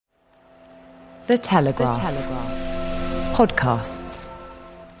The Telegraph. The Telegraph. Podcasts.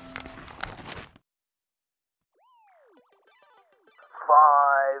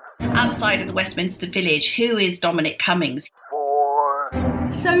 5. Outside of the Westminster Village, who is Dominic Cummings? 4.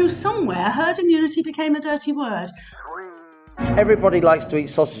 So somewhere, herd immunity became a dirty word. 3. Everybody likes to eat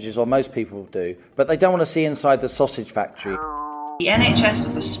sausages, or most people do, but they don't want to see inside the sausage factory. 2. The NHS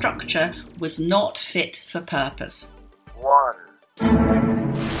as a structure was not fit for purpose. 1.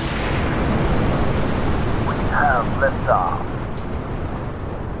 We have liftoff.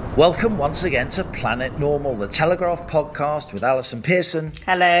 Welcome once again to Planet Normal, the Telegraph podcast with Alison Pearson.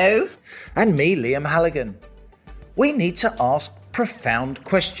 Hello. And me, Liam Halligan. We need to ask profound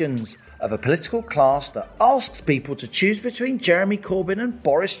questions of a political class that asks people to choose between Jeremy Corbyn and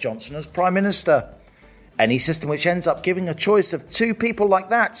Boris Johnson as Prime Minister. Any system which ends up giving a choice of two people like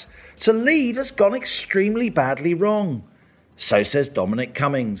that to lead has gone extremely badly wrong. So says Dominic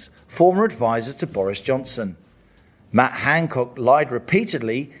Cummings, former advisor to Boris Johnson. Matt Hancock lied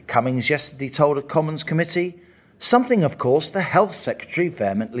repeatedly, Cummings yesterday told a Commons committee, something, of course, the Health Secretary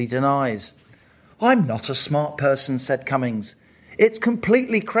vehemently denies. I'm not a smart person, said Cummings. It's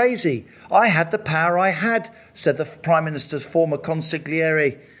completely crazy. I had the power I had, said the Prime Minister's former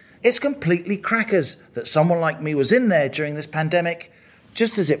consigliere. It's completely crackers that someone like me was in there during this pandemic,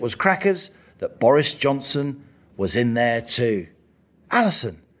 just as it was crackers that Boris Johnson was in there too.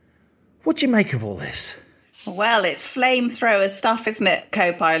 Alison, what do you make of all this? Well, it's flamethrower stuff, isn't it,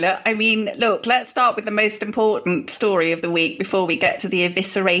 co-pilot? I mean, look, let's start with the most important story of the week before we get to the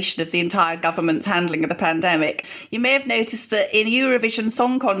evisceration of the entire government's handling of the pandemic. You may have noticed that in Eurovision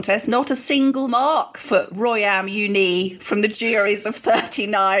Song Contest, not a single mark for Royaume Uni from the juries of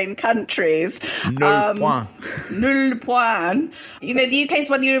 39 countries. Nul point. Nul point. You know, the UK's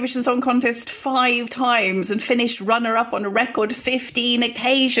won the Eurovision Song Contest 5 times and finished runner-up on a record 15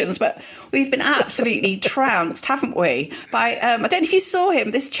 occasions, but we've been absolutely trounced, haven't we? By, I don't know if you saw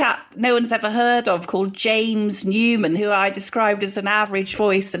him, this chap no one's ever heard of called James Newman, who I described as an average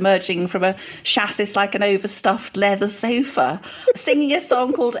voice emerging from a chassis like an overstuffed leather sofa, singing a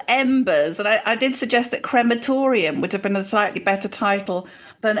song called Embers. And I did suggest that Crematorium would have been a slightly better title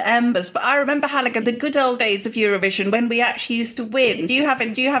than Embers. But I remember, Halligan, the good old days of Eurovision when we actually used to win. Do you have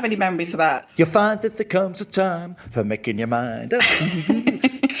any memories of that? You'll find that there comes a time for making your mind up.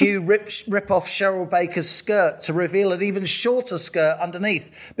 Cue rip off Cheryl Baker's skirt to reveal an even shorter skirt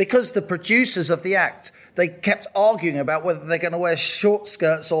underneath. Because the producers of the act, they kept arguing about whether they're going to wear short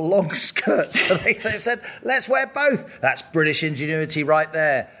skirts or long skirts. So they said, let's wear both. That's British ingenuity right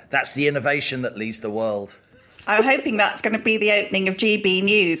there. That's the innovation that leads the world. I'm hoping that's going to be the opening of GB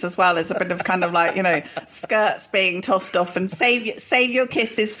News as well, as a bit of kind of like, you know, skirts being tossed off and Save Your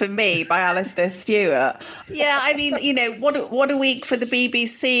Kisses for Me by Alistair Stewart. Yeah, I mean, you know, what a week for the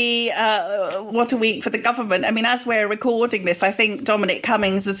BBC, what a week for the government. I mean, as we're recording this, I think Dominic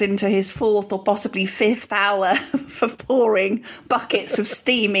Cummings is into his 4th or possibly 5th hour of pouring buckets of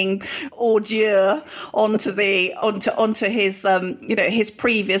steaming ordure onto his, you know, his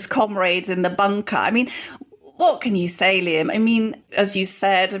previous comrades in the bunker. I mean, what can you say, Liam? I mean, as you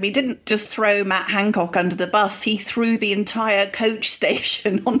said, he didn't just throw Matt Hancock under the bus. He threw the entire coach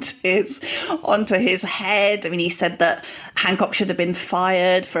station onto his head. I mean, he said that Hancock should have been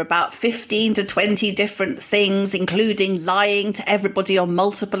fired for about 15 to 20 different things, including lying to everybody on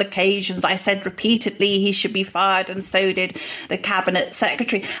multiple occasions. I said repeatedly he should be fired, and so did the cabinet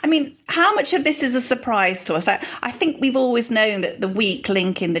secretary. I mean, how much of this is a surprise to us? I think we've always known that the weak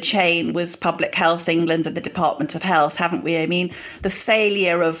link in the chain was Public Health England and the Department of Health, haven't we? I mean, the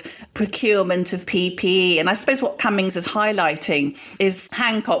failure of procurement of PPE. And I suppose what Cummings is highlighting is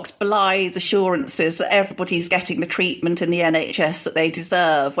Hancock's blithe assurances that everybody's getting the treatment in the NHS that they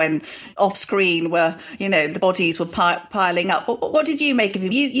deserve, when off screen were, you know, the bodies were piling up. What did you make of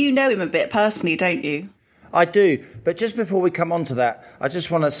him? You know him a bit personally, don't you? I do. But just before we come on to that, I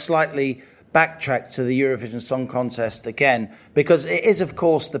just want to slightly backtrack to the Eurovision Song Contest again, because it is, of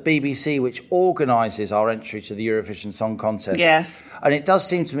course, the BBC which organises our entry to the Eurovision Song Contest. Yes. And it does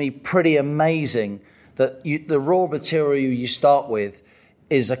seem to me pretty amazing that the raw material you start with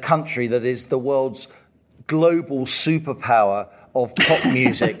is a country that is the world's global superpower of pop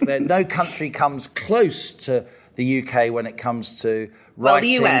music. No country comes close to the UK when it comes to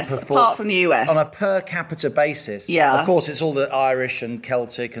writing, the US, apart from the US. On a per capita basis. Yeah. Of course, it's all the Irish and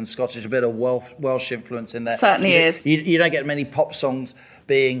Celtic and Scottish, a bit of Welsh influence in there. Certainly is. You don't get many pop songs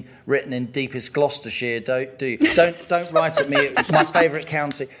being written in deepest Gloucestershire, do you? Don't write at me. It's my favourite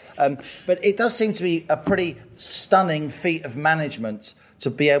county. But it does seem to be a pretty stunning feat of management to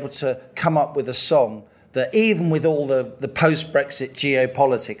be able to come up with a song that even with all the post-Brexit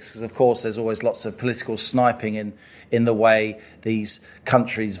geopolitics, because of course there's always lots of political sniping in the way these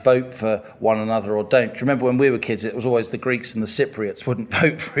countries vote for one another or don't. Do you remember when we were kids, it was always the Greeks and the Cypriots wouldn't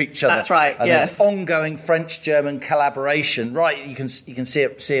vote for each other. That's right, and yes. There's ongoing French-German collaboration, right? You can see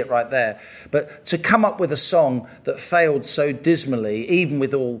it right there. But to come up with a song that failed so dismally, even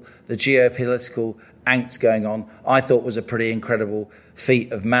with all the geopolitical angst going on, I thought was a pretty incredible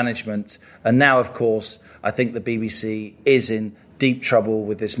feat of management. And now, of course, I think the BBC is in deep trouble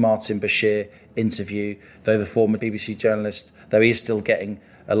with this Martin Bashir interview, though the former BBC journalist, though he is still getting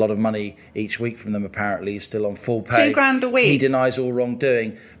a lot of money each week from them, apparently he's still on full pay. $2,000 a week. He denies all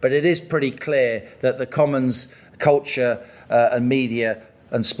wrongdoing. But it is pretty clear that the Commons Culture and Media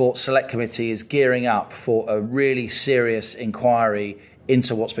and Sports Select Committee is gearing up for a really serious inquiry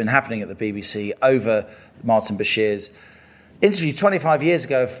into what's been happening at the BBC over Martin Bashir's interview 25 years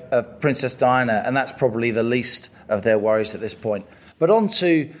ago of Princess Diana, and that's probably the least of their worries at this point. But on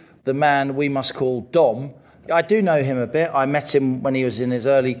to the man we must call Dom. I do know him a bit. I met him when he was in his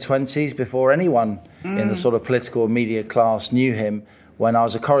early 20s, before anyone in the sort of political media class knew him, when I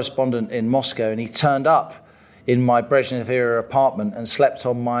was a correspondent in Moscow, and he turned up in my Brezhnev-era apartment and slept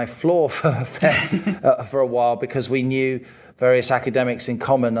on my floor for a while, because we knew various academics in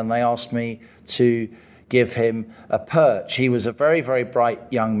common, and they asked me to give him a perch. He was a very, very bright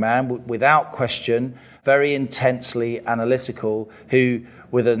young man, without question, very intensely analytical, who,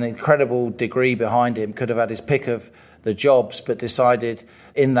 with an incredible degree behind him, could have had his pick of the jobs, but decided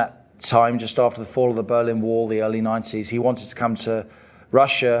in that time, just after the fall of the Berlin Wall, the early 90s, he wanted to come to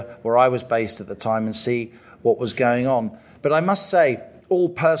Russia, where I was based at the time, and see what was going on. But I must say, all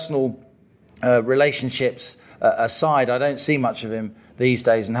personal relationships aside, I don't see much of him these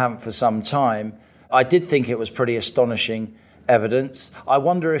days and haven't for some time. I did think it was pretty astonishing evidence. I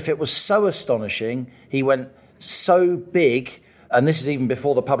wonder if it was so astonishing, he went so big, and this is even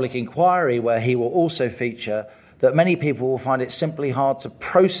before the public inquiry where he will also feature, that many people will find it simply hard to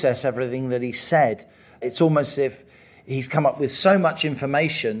process everything that he said. It's almost as if he's come up with so much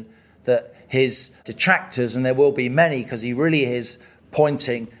information that his detractors, and there will be many, because he really is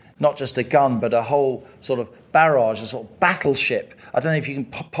pointing not just a gun, but a whole sort of barrage, a sort of battleship. I don't know if you can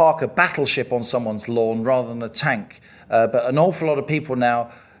park a battleship on someone's lawn rather than a tank. But an awful lot of people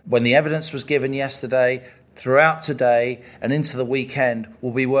now, when the evidence was given yesterday, throughout today and into the weekend,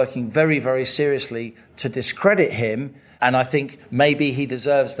 will be working very, very seriously to discredit him. And I think maybe he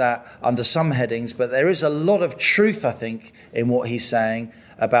deserves that under some headings. But there is a lot of truth, I think, in what he's saying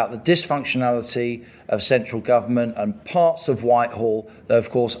about the dysfunctionality of central government and parts of Whitehall, though, of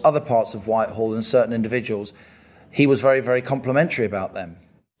course, other parts of Whitehall and certain individuals, he was very, very complimentary about them.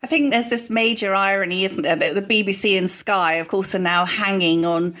 I think there's this major irony, isn't there, that the BBC and Sky, of course, are now hanging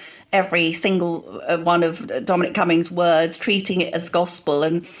on every single one of Dominic Cummings' words, treating it as gospel.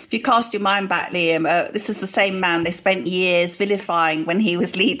 And if you cast your mind back, Liam, this is the same man they spent years vilifying when he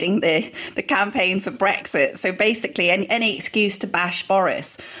was leading the campaign for Brexit. So basically, any excuse to bash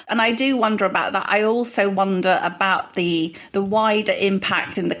Boris. And I do wonder about that. I also wonder about the wider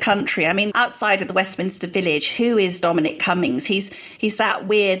impact in the country. I mean, outside of the Westminster Village, who is Dominic Cummings? He's that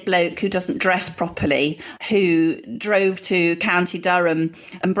weird bloke who doesn't dress properly, who drove to County Durham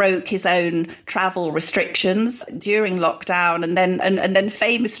and broke his own travel restrictions during lockdown, and then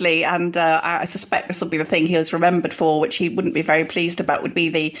famously, and I suspect this will be the thing he was remembered for, which he wouldn't be very pleased about, would be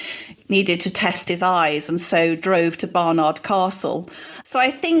the needed to test his eyes, and so drove to Barnard Castle. So I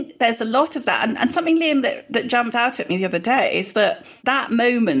think there's a lot of that. And something, Liam, that jumped out at me the other day is that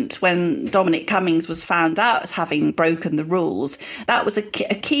moment when Dominic Cummings was found out as having broken the rules, that was a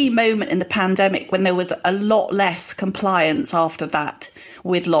key moment in the pandemic, when there was a lot less compliance after that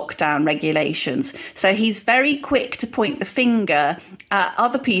with lockdown regulations. So he's very quick to point the finger at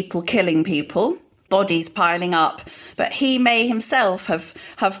other people killing people, bodies piling up, but he may himself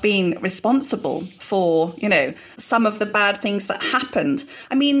have been responsible for, some of the bad things that happened.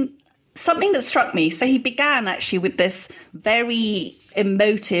 I mean, something that struck me, so he began actually with this very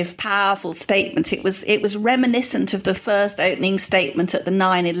emotive, powerful statement. It was reminiscent of the first opening statement at the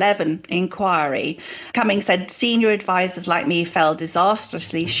 9/11 inquiry. Cummings said, "Senior advisors like me fell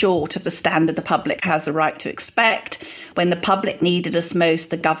disastrously short of the standard the public has a right to expect. When the public needed us most,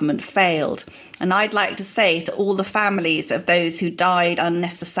 the government failed. And I'd like to say to all the families of those who died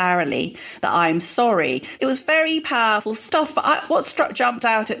unnecessarily that I'm sorry." It was very powerful stuff, but what jumped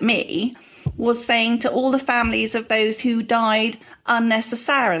out at me was saying to all the families of those who died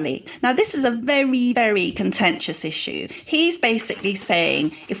unnecessarily. Now, this is a very, very contentious issue. He's basically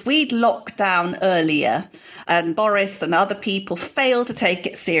saying if we'd locked down earlier and Boris and other people failed to take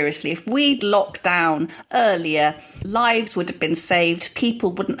it seriously, if we'd locked down earlier, lives would have been saved,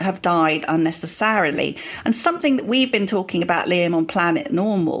 people wouldn't have died unnecessarily. And something that we've been talking about, Liam, on Planet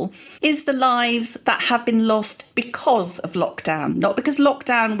Normal, is the lives that have been lost because of lockdown. Not because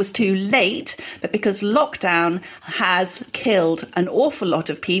lockdown was too late, but because lockdown has killed an awful lot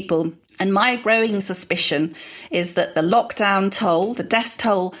of people. And my growing suspicion is that the lockdown toll, the death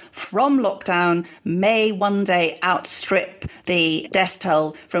toll from lockdown, may one day outstrip the death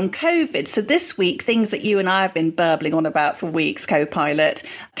toll from COVID. So this week, things that you and I have been burbling on about for weeks, Co-Pilot,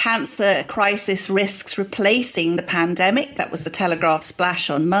 cancer crisis risks replacing the pandemic. That was the Telegraph splash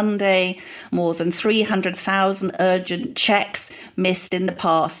on Monday. More than 300,000 urgent checks missed in the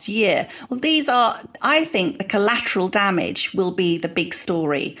past year. Well, these are, I think, the collateral damage will be the big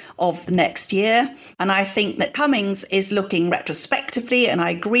story of the next year. And I think that Cummings is looking retrospectively, and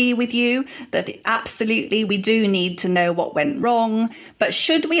I agree with you that absolutely we do need to know what went wrong. But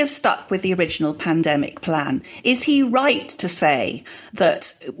should we have stuck with the original pandemic plan? Is he right to say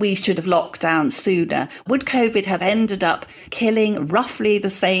that we should have locked down sooner? Would COVID have ended up killing roughly the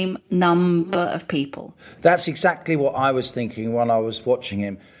same number of people? That's exactly what I was thinking when I was watching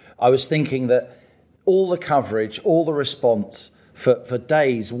him. I was thinking that all the coverage, all the response for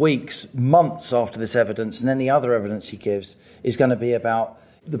days, weeks, months after this evidence and any other evidence he gives is going to be about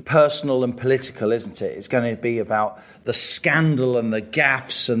the personal and political, isn't it? It's going to be about the scandal and the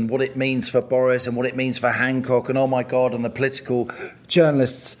gaffes and what it means for Boris and what it means for Hancock and, oh my God, and the political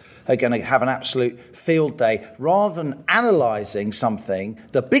journalists are going to have an absolute field day, rather than analysing something,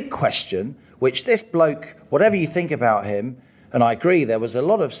 the big question, which this bloke, whatever you think about him, and I agree, there was a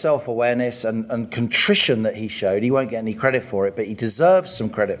lot of self-awareness and contrition that he showed. He won't get any credit for it, but he deserves some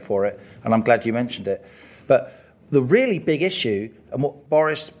credit for it, and I'm glad you mentioned it. But the really big issue, and what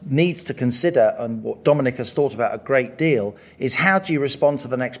Boris needs to consider, and what Dominic has thought about a great deal, is how do you respond to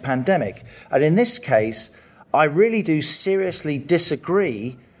the next pandemic? And in this case, I really do seriously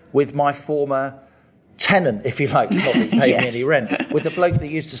disagree with my former tenant, if you like, not that he paid me any rent, with the bloke that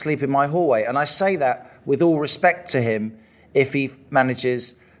used to sleep in my hallway. And I say that with all respect to him, if he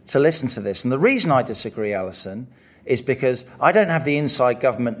manages to listen to this. And the reason I disagree, Alison, is because I don't have the inside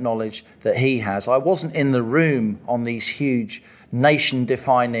government knowledge that he has. I wasn't in the room on these huge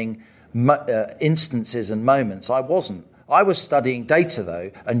nation-defining instances and moments. I wasn't. I was studying data,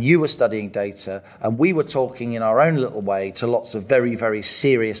 though, and you were studying data, and we were talking in our own little way to lots of very, very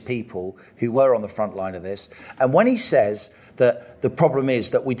serious people who were on the front line of this. And when he says that the problem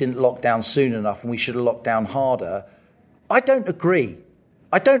is that we didn't lock down soon enough and we should have locked down harder, I don't agree.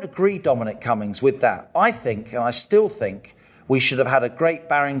 I don't agree, Dominic Cummings, with that. I think, and I still think, we should have had a Great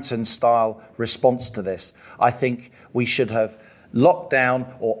Barrington-style response to this. I think we should have locked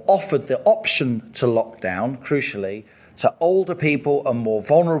down or offered the option to lock down, crucially, to older people and more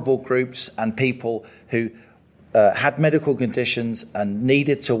vulnerable groups and people who had medical conditions and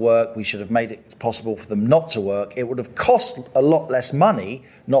needed to work. We should have made it possible for them not to work. It would have cost a lot less money,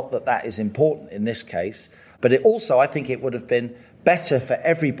 not that that is important in this case, but it also, I think it would have been better for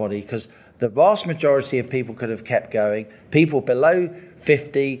everybody because the vast majority of people could have kept going. People below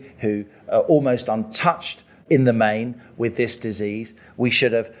 50 who are almost untouched in the main with this disease. We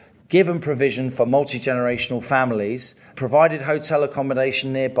should have given provision for multi-generational families, provided hotel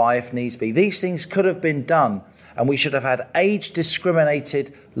accommodation nearby if needs be. These things could have been done, and we should have had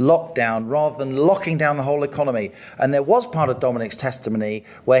age-discriminated lockdown rather than locking down the whole economy. And there was part of Dominic's testimony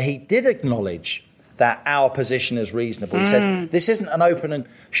where he did acknowledge that our position is reasonable. He says, this isn't an open and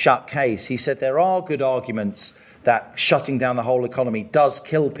shut case. He said there are good arguments that shutting down the whole economy does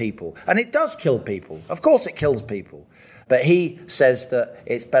kill people. And it does kill people. Of course it kills people. But he says that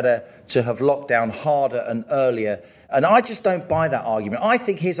it's better to have locked down harder and earlier. And I just don't buy that argument. I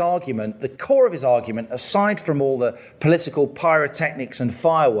think his argument, the core of his argument, aside from all the political pyrotechnics and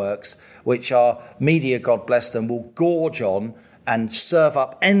fireworks, which our media, God bless them, will gorge on and serve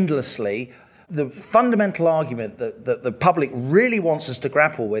up endlessly, the fundamental argument that the public really wants us to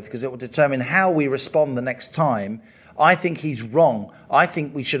grapple with, because it will determine how we respond the next time, I think he's wrong. I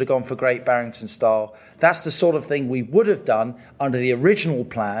think we should have gone for Great Barrington style. That's the sort of thing we would have done under the original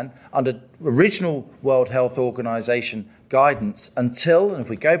plan, under original World Health Organization guidance, until, and if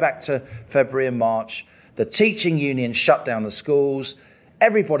we go back to February and March, the teaching unions shut down the schools,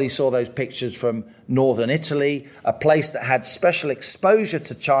 Everybody saw those pictures from northern Italy, a place that had special exposure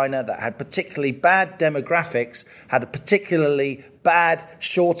to China, that had particularly bad demographics, had a particularly bad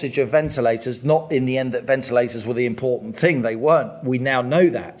shortage of ventilators. Not in the end that ventilators were the important thing. They weren't. We now know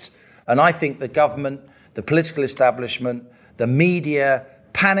that. And I think the government, the political establishment, the media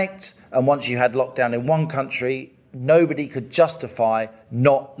panicked. And once you had lockdown in one country, nobody could justify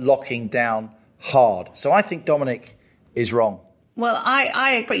not locking down hard. So I think Dominic is wrong. Well,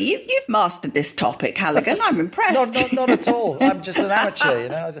 I agree. You've mastered this topic, Halligan. I'm impressed. Not at all. I'm just an amateur, you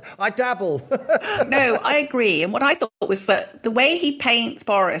know. I dabble. No, I agree. And what I thought was that the way he paints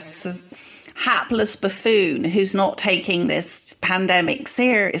Boris as hapless buffoon who's not taking this pandemic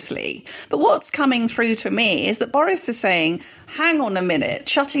seriously. But what's coming through to me is that Boris is saying, hang on a minute,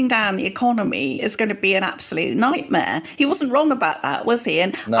 shutting down the economy is going to be an absolute nightmare. He wasn't wrong about that, was he?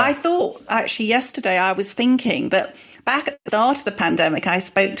 And no. I thought, actually, yesterday I was thinking that back at the start of the pandemic, I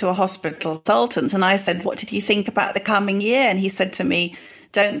spoke to a hospital consultant and I said, what did you think about the coming year? And he said to me,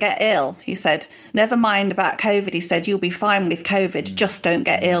 don't get ill. He said, never mind about COVID. He said, you'll be fine with COVID. Just don't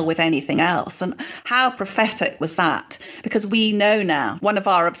get ill with anything else. And how prophetic was that? Because we know now, one of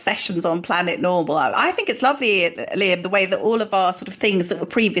our obsessions on Planet Normal, I think it's lovely, Liam, the way that all of our sort of things that were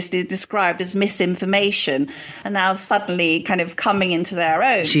previously described as misinformation are now suddenly kind of coming into their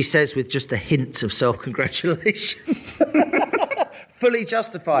own. She says with just a hint of self-congratulation. Fully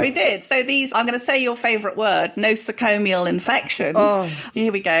justified. We did. So these, I'm going to say your favourite word, nosocomial infections. Oh.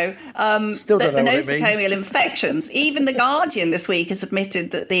 Here we go. Still don't know what it means. Nosocomial infections. Even The Guardian this week has admitted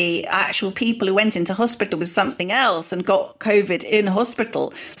that the actual people who went into hospital with something else and got COVID in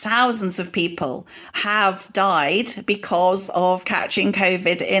hospital, thousands of people have died because of catching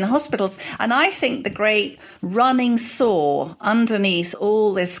COVID in hospitals. And I think the great running saw underneath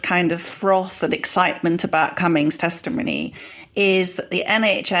all this kind of froth and excitement about Cummings' testimony is that the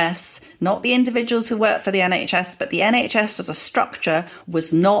NHS, not the individuals who work for the NHS, but the NHS as a structure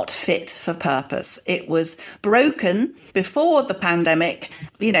was not fit for purpose. It was broken before the pandemic.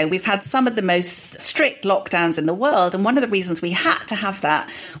 You know, we've had some of the most strict lockdowns in the world. And one of the reasons we had to have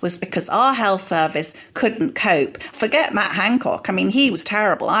that was because our health service couldn't cope. Forget Matt Hancock. I mean, he was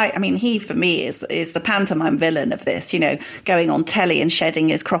terrible. I mean, he, for me, is the pantomime villain of this, you know, going on telly and shedding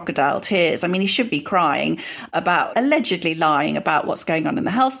his crocodile tears. I mean, he should be crying about allegedly lying about what's going on in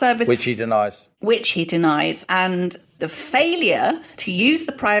the health service. Which he denies. And the failure to use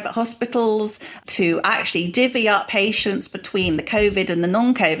the private hospitals to actually divvy up patients between the COVID and the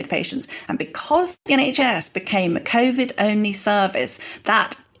non-COVID patients. And because the NHS became a COVID-only service,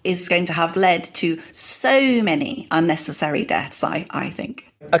 that is going to have led to so many unnecessary deaths, I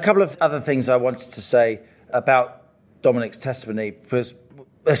think. A couple of other things I wanted to say about Dominic's testimony, because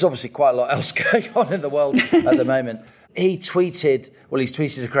there's obviously quite a lot else going on in the world at the moment. He's tweeted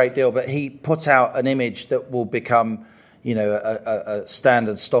a great deal, but he put out an image that will become, you know, a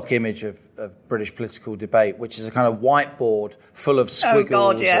standard stock image of British political debate, which is a kind of whiteboard full of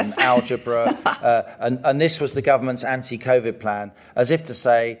squiggles and algebra. And this was the government's anti-COVID plan, as if to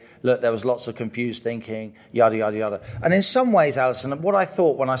say, look, there was lots of confused thinking, yada, yada, yada. And in some ways, Alison, what I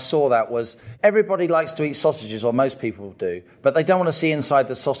thought when I saw that was everybody likes to eat sausages, or most people do, but they don't want to see inside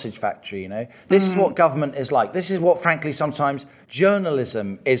the sausage factory, you know. This is what government is like. This is what, frankly, sometimes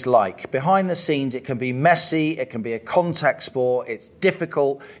journalism is like. Behind the scenes, it can be messy, it can be a contact sport, it's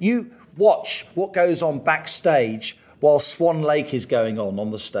difficult. You watch what goes on backstage while Swan Lake is going on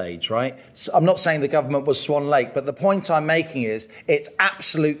the stage, right? So I'm not saying the government was Swan Lake, but the point I'm making is it's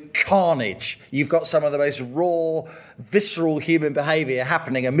absolute carnage. You've got some of the most raw, visceral human behaviour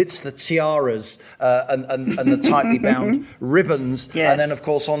happening amidst the tiaras and the tightly bound ribbons. Yes. And then, of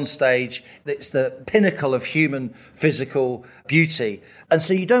course, on stage, it's the pinnacle of human physical beauty. And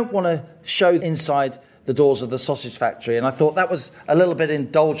so you don't want to show inside the doors of the sausage factory. And I thought that was a little bit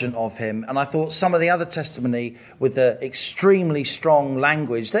indulgent of him. And I thought some of the other testimony with the extremely strong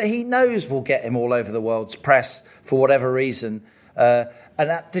language that he knows will get him all over the world's press for whatever reason. And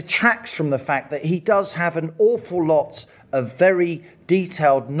that detracts from the fact that he does have an awful lot of very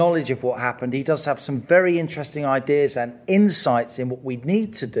detailed knowledge of what happened. He does have some very interesting ideas and insights in what we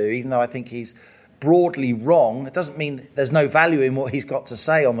need to do, even though I think he's broadly wrong. It doesn't mean there's no value in what he's got to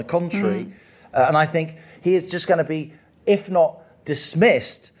say, on the contrary. And I think he is just going to be, if not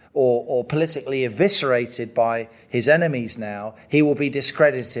dismissed or politically eviscerated by his enemies now, he will be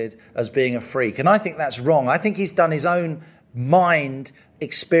discredited as being a freak. And I think that's wrong. I think he's done his own mind,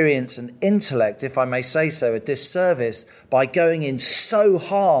 experience and intellect, if I may say so, a disservice by going in so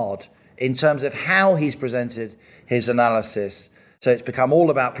hard in terms of how he's presented his analysis. So it's become all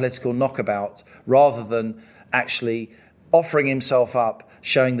about political knockabout rather than actually offering himself up,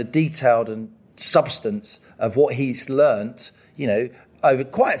 showing the detailed and substance of what he's learnt, over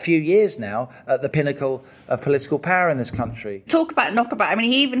quite a few years now at the pinnacle of political power in this country. Talk about knockabout. I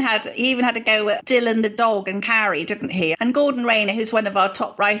mean, he even had a go at Dylan the dog and Carrie, didn't he? And Gordon Rayner, who's one of our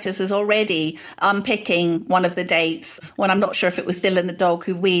top writers, is already unpicking one of the dates when I'm not sure if it was Dylan the dog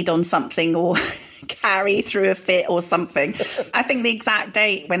who weed on something or Carrie threw a fit or something. I think the exact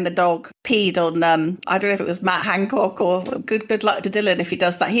date when the dog peed on, I don't know if it was Matt Hancock or good luck to Dylan if he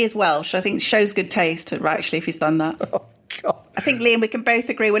does that. He is Welsh. I think it shows good taste, actually, if he's done that. Oh, God. I think, Liam, we can both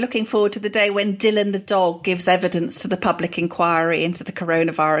agree we're looking forward to the day when Dylan the dog gives evidence to the public inquiry into the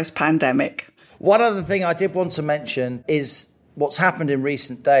coronavirus pandemic. One other thing I did want to mention is what's happened in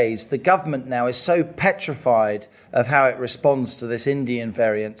recent days. The government now is so petrified of how it responds to this Indian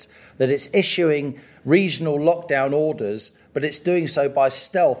variant that it's issuing regional lockdown orders, but it's doing so by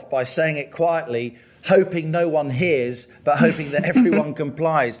stealth, by saying it quietly, hoping no one hears, but hoping that everyone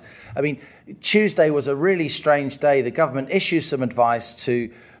complies. I mean, Tuesday was a really strange day. The government issued some advice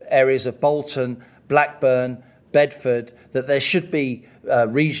to areas of Bolton, Blackburn, Bedford, that there should be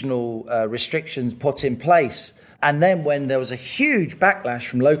regional restrictions put in place. And then when there was a huge backlash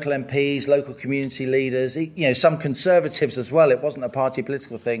from local MPs, local community leaders, some Conservatives as well, it wasn't a party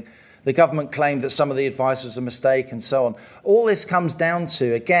political thing, the government claimed that some of the advice was a mistake and so on. All this comes down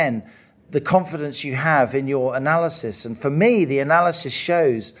to, again, the confidence you have in your analysis. And for me, the analysis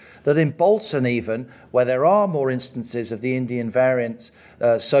shows that in Bolton even, where there are more instances of the Indian variant,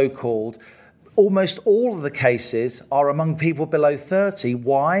 so-called, almost all of the cases are among people below 30.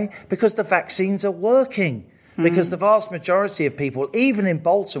 Why? Because the vaccines are working. Because the vast majority of people, even in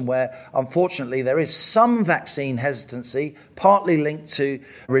Bolton, where unfortunately there is some vaccine hesitancy, partly linked to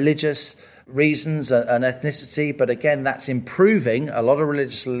religious reasons and ethnicity, but again, that's improving. A lot of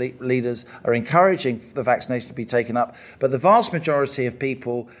religious leaders are encouraging the vaccination to be taken up, but the vast majority of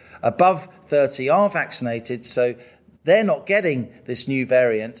people above 30 are vaccinated, so they're not getting this new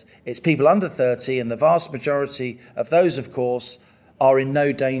variant. It's people under 30, and the vast majority of those, of course, are in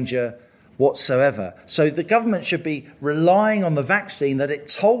no danger whatsoever. So the government should be relying on the vaccine that it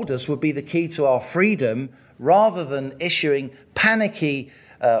told us would be the key to our freedom, rather than issuing panicky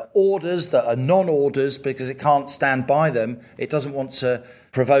orders that are non-orders because it can't stand by them. It doesn't want to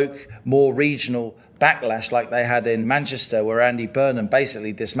provoke more regional backlash like they had in Manchester, where Andy Burnham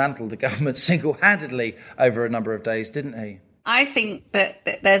basically dismantled the government single-handedly over a number of days, didn't he? I think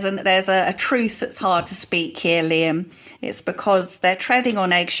that there's a truth that's hard to speak here, Liam. It's because they're treading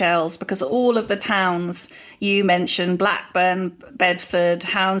on eggshells, because all of the towns you mentioned, Blackburn, Bedford,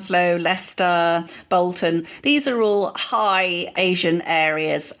 Hounslow, Leicester, Bolton, these are all high Asian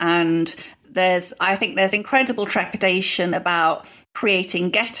areas. And I think there's incredible trepidation about creating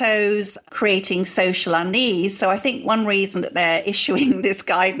ghettos, creating social unease. So I think one reason that they're issuing this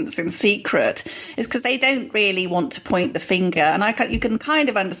guidance in secret is because they don't really want to point the finger. And you can kind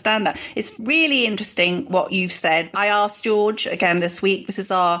of understand that. It's really interesting what you've said. I asked George again this week. This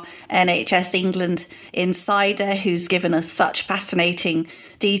is our NHS England insider who's given us such fascinating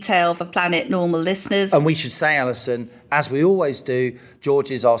detail for Planet Normal listeners. And we should say, Alison, as we always do,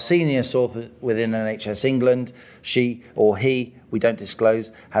 George is our senior source within NHS England. She or he, we don't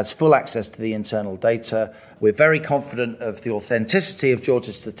disclose, has full access to the internal data. We're very confident of the authenticity of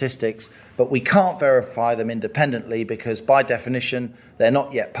George's statistics, but we can't verify them independently because, by definition, they're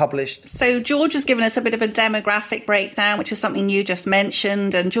not yet published. So George has given us a bit of a demographic breakdown, which is something you just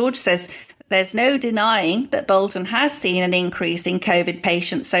mentioned. And George says there's no denying that Bolton has seen an increase in COVID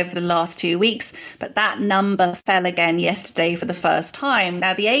patients over the last 2 weeks, but that number fell again yesterday for the first time.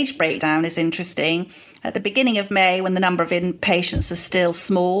 Now, the age breakdown is interesting. At the beginning of May, when the number of inpatients was still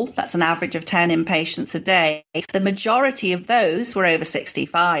small, that's an average of 10 inpatients a day, the majority of those were over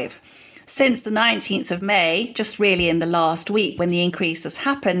 65. Since the 19th of May, just really in the last week when the increase has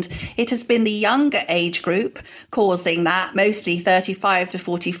happened, it has been the younger age group causing that, mostly 35 to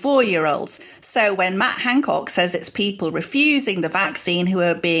 44-year-olds. So when Matt Hancock says it's people refusing the vaccine who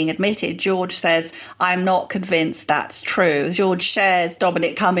are being admitted, George says, I'm not convinced that's true. George shares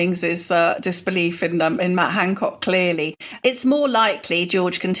Dominic Cummings' disbelief in Matt Hancock, clearly. It's more likely,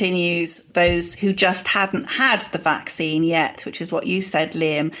 George continues, those who just hadn't had the vaccine yet, which is what you said,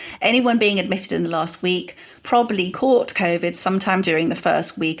 Liam. Anyone being admitted in the last week probably caught COVID sometime during the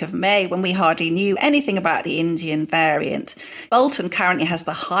first week of May, when we hardly knew anything about the Indian variant. Bolton currently has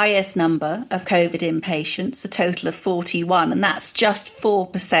the highest number of COVID inpatients, a total of 41, and that's just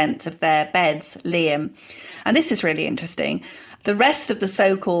 4% of their beds, Liam. And this is really interesting. The rest of the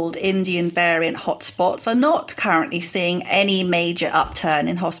so-called Indian variant hotspots are not currently seeing any major upturn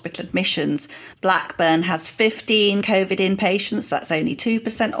in hospital admissions. Blackburn has 15 COVID inpatients, that's only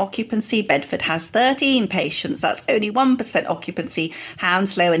 2% occupancy. Bedford has 13 patients, that's only 1% occupancy.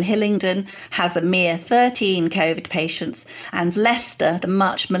 Hounslow and Hillingdon has a mere 13 COVID patients. And Leicester, the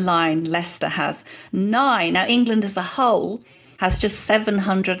much maligned Leicester, has 9. Now, England as a whole has just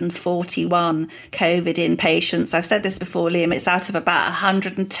 741 COVID inpatients. I've said this before, Liam, it's out of about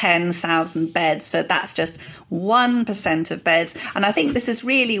 110,000 beds. So that's just 1% of beds. And I think this is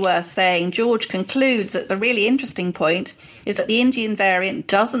really worth saying. George concludes that the really interesting point is that the Indian variant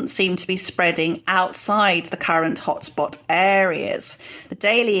doesn't seem to be spreading outside the current hotspot areas. The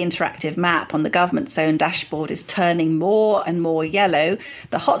daily interactive map on the government's own dashboard is turning more and more yellow.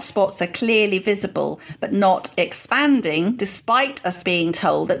 The hotspots are clearly visible, but not expanding, despite us being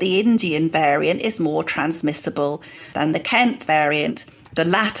told that the Indian variant is more transmissible than the Kent variant. The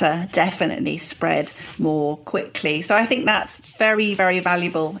latter definitely spread more quickly. So I think that's very, very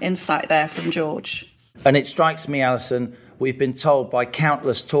valuable insight there from George. And it strikes me, Alison, we've been told by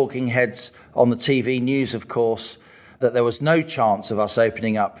countless talking heads on the TV news, of course, that there was no chance of us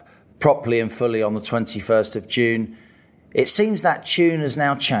opening up properly and fully on the 21st of June. It seems that tune has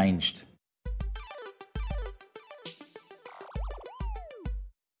now changed.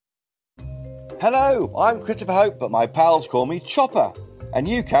 Hello, I'm Christopher Hope, but my pals call me Chopper, and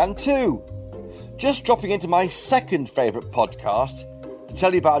you can too. Just dropping into my second favourite podcast to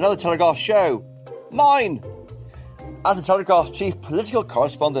tell you about another Telegraph show, mine. As the Telegraph's chief political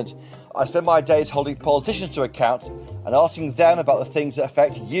correspondent, I spend my days holding politicians to account and asking them about the things that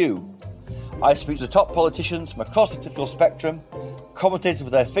affect you. I speak to the top politicians from across the political spectrum, commentators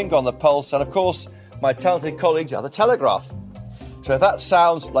with their finger on the pulse, and of course, my talented colleagues at the Telegraph. So if that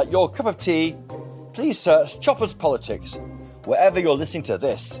sounds like your cup of tea, please search Chopper's Politics wherever you're listening to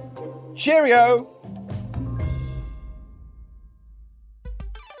this. Cheerio!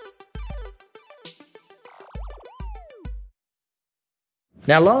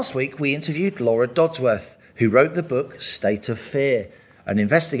 Now, last week we interviewed Laura Dodsworth, who wrote the book State of Fear, an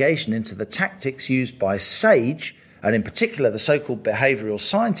investigation into the tactics used by SAGE, and in particular the so-called behavioural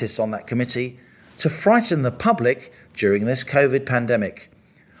scientists on that committee, to frighten the public during this COVID pandemic.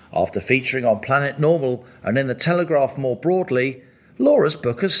 After featuring on Planet Normal and in the Telegraph more broadly, Laura's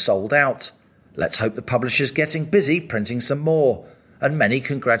book has sold out. Let's hope the publisher's getting busy printing some more, and many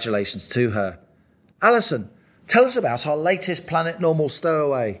congratulations to her. Alison, tell us about our latest Planet Normal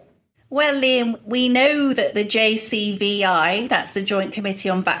stowaway. Well, Liam, we know that the JCVI, that's the Joint Committee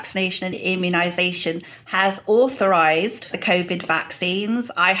on Vaccination and Immunisation, has authorised the COVID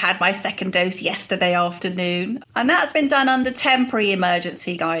vaccines. I had my second dose yesterday afternoon, and that's been done under temporary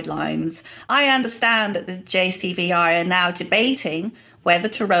emergency guidelines. I understand that the JCVI are now debating whether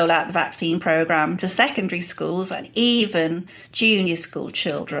to roll out the vaccine programme to secondary schools and even junior school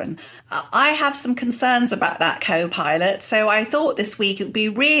children. I have some concerns about that co-pilot, so I thought this week it would be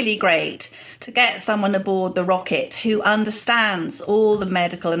really great to get someone aboard the rocket who understands all the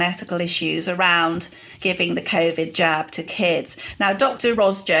medical and ethical issues around giving the COVID jab to kids. Now, Dr.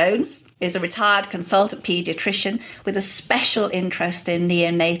 Ros Jones is a retired consultant paediatrician with a special interest in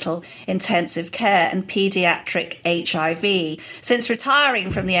neonatal intensive care and paediatric HIV. Since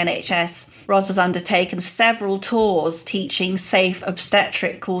retiring from the NHS, Ros has undertaken several tours teaching safe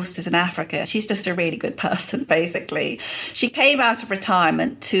obstetric courses in Africa. She's just a really good person, basically. She came out of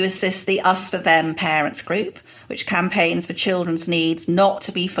retirement to assist the Us For Them parents group, which campaigns for children's needs not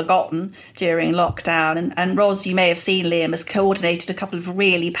to be forgotten during lockdown. And Ros, you may have seen, Liam, has coordinated a couple of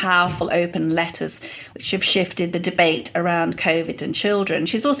really powerful open letters which have shifted the debate around COVID and children.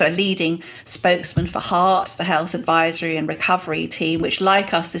 She's also a leading spokesman for HEART, the Health Advisory and Recovery Team, which,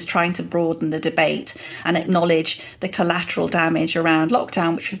 like us, is trying to broaden the debate and acknowledge the collateral damage around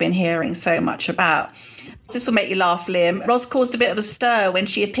lockdown, which we've been hearing so much about. This will make you laugh, Liam. Ros caused a bit of a stir when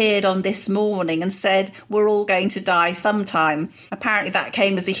she appeared on This Morning and said, "We're all going to die sometime." Apparently that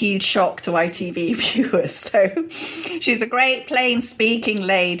came as a huge shock to ITV viewers. So she's a great plain-speaking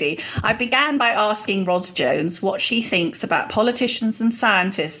lady. I began by asking Ros Jones what she thinks about politicians and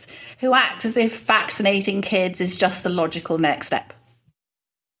scientists who act as if vaccinating kids is just the logical next step.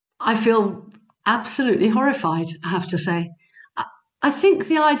 I feel absolutely horrified, I have to say. I think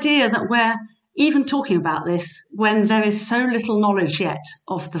the idea that we're even talking about this when there is so little knowledge yet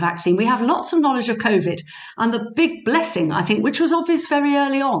of the vaccine. We have lots of knowledge of COVID, and the big blessing, I think, which was obvious very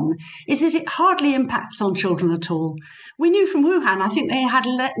early on, is that it hardly impacts on children at all. We knew from Wuhan, I think they had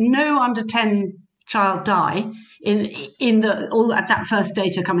let no under 10 child die in that first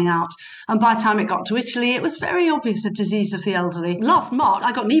data coming out. And by the time it got to Italy, it was very obvious a disease of the elderly. Last March,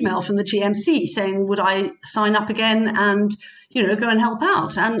 I got an email from the GMC saying, would I sign up again and, go and help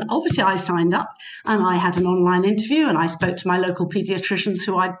out? And obviously I signed up and I had an online interview and I spoke to my local paediatricians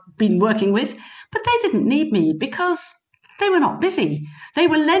who I'd been working with, but they didn't need me because they were not busy. They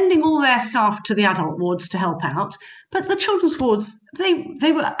were lending all their staff to the adult wards to help out, but the children's wards,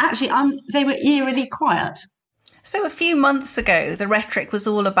 they were actually they were eerily quiet. So a few months ago, the rhetoric was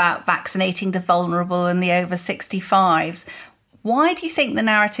all about vaccinating the vulnerable and the over 65s. Why do you think the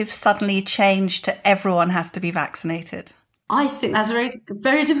narrative suddenly changed to everyone has to be vaccinated? I think that's a very,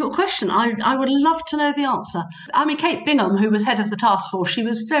 very difficult question. I would love to know the answer. I mean, Kate Bingham, who was head of the task force, she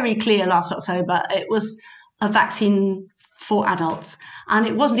was very clear last October. It was a vaccine for adults. And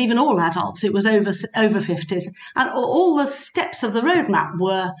it wasn't even all adults. It was over 50s. And all the steps of the roadmap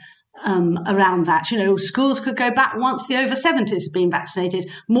were around that. Schools could go back once the over 70s had been vaccinated.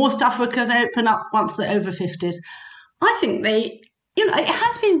 More stuff could open up once the over 50s. I think it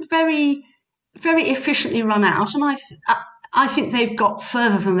has been very, very efficiently run out. And I think they've got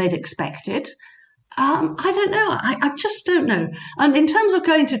further than they'd expected. I don't know. I just don't know. And in terms of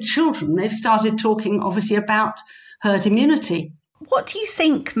going to children, they've started talking, obviously, about herd immunity. What do you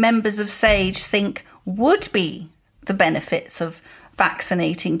think members of SAGE think would be the benefits of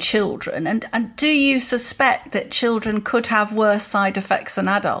vaccinating children? And do you suspect that children could have worse side effects than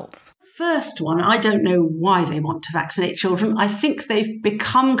adults? First one, I don't know why they want to vaccinate children. I think they've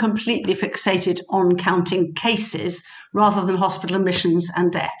become completely fixated on counting cases rather than hospital admissions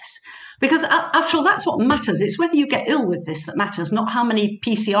and deaths. Because after all, that's what matters. It's whether you get ill with this that matters, not how many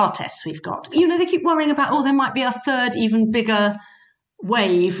PCR tests we've got. They keep worrying about, there might be a third, even bigger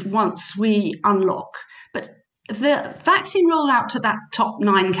wave once we unlock. But the vaccine rollout to that top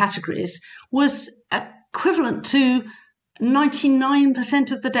 9 categories was equivalent to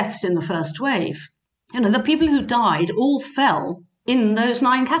 99% of the deaths in the first wave. The people who died all fell in those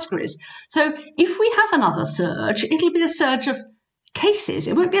 9 categories. So if we have another surge, it'll be a surge of cases.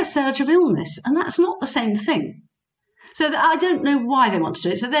 It won't be a surge of illness. And that's not the same thing. So I don't know why they want to do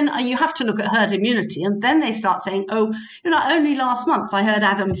it. So then you have to look at herd immunity. And then they start saying, only last month I heard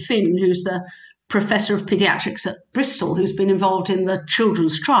Adam Finn, who's the professor of paediatrics at Bristol, who's been involved in the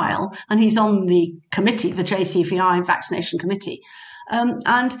children's trial, and he's on the committee, the JCVI vaccination committee.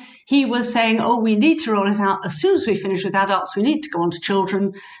 And he was saying, we need to roll it out as soon as we finish with adults. We need to go on to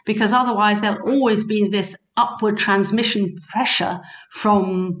children, because otherwise there'll always be this upward transmission pressure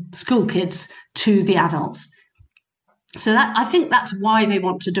from school kids to the adults. So I think that's why they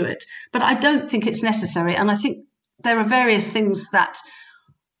want to do it. But I don't think it's necessary. And I think there are various things that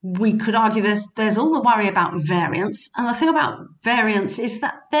we could argue. There's all the worry about variants. And the thing about variants is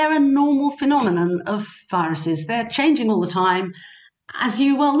that they're a normal phenomenon of viruses. They're changing all the time, as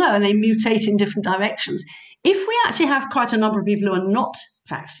you well know, and they mutate in different directions. If we actually have quite a number of people who are not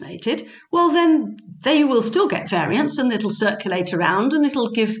vaccinated, well, then they will still get variants and it'll circulate around and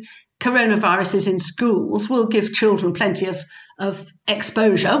it'll give coronaviruses in schools, will give children plenty of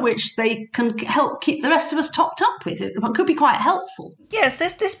exposure, which they can help keep the rest of us topped up with. It could be quite helpful. Yes,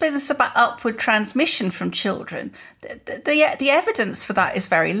 this business about upward transmission from children, the evidence for that is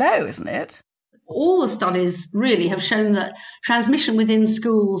very low, isn't it? All the studies really have shown that transmission within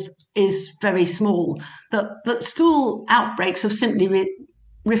schools is very small, that school outbreaks have simply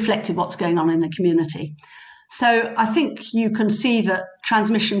reflected what's going on in the community. So I think you can see that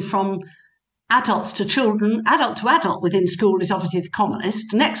transmission from adults to children, adult to adult within school is obviously the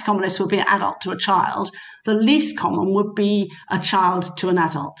commonest. The next commonest would be an adult to a child. The least common would be a child to an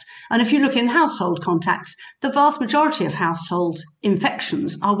adult. And if you look in household contacts, the vast majority of household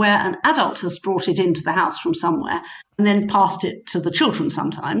infections are where an adult has brought it into the house from somewhere and then passed it to the children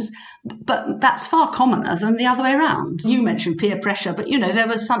sometimes. But that's far commoner than the other way around. You mentioned peer pressure, but there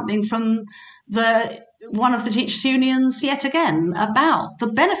was something from one of the teachers' unions yet again about the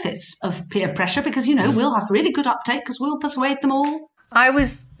benefits of peer pressure, because, we'll have really good uptake because we'll persuade them all. I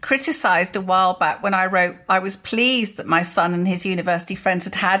was criticised a while back when I wrote I was pleased that my son and his university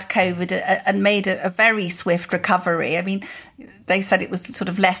friends had COVID and made a very swift recovery. I mean, they said it was sort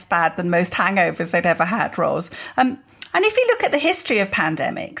of less bad than most hangovers they'd ever had, Ros. And if you look at the history of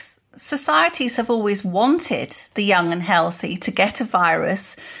pandemics, societies have always wanted the young and healthy to get a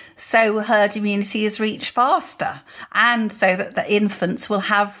virus, so herd immunity is reached faster and so that the infants will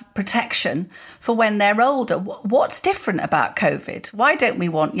have protection for when they're older. What's different about COVID? Why don't we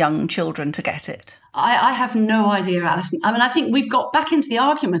want young children to get it? I have no idea, Alison. I mean, I think we've got back into the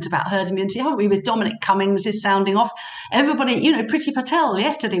argument about herd immunity, haven't we, with Dominic Cummings is sounding off. Everybody, Priti Patel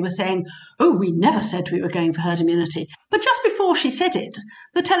yesterday was saying, oh, we never said we were going for herd immunity. But just before she said it,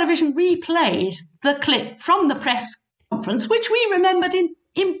 the television replayed the clip from the press conference, which we remembered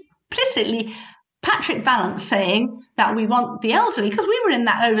implicitly Patrick Vallance saying that we want the elderly, because we were in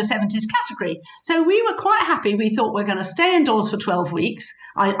that over 70s category. So we were quite happy. We thought we're going to stay indoors for 12 weeks.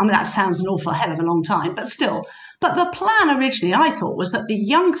 I mean, that sounds an awful hell of a long time, but still. But the plan originally, I thought, was that the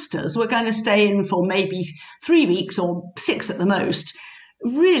youngsters were going to stay in for maybe 3 weeks or 6 at the most,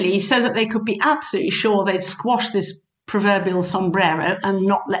 really, so that they could be absolutely sure they'd squash this proverbial sombrero and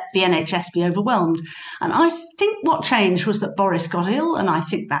not let the NHS be overwhelmed. And I think what changed was that Boris got ill, and I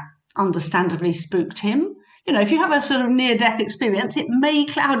think that understandably spooked him. If you have a sort of near-death experience, it may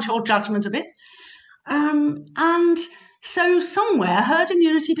cloud your judgment a bit. And so somewhere herd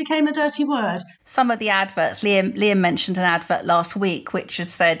immunity became a dirty word. Some of the adverts, Liam mentioned an advert last week which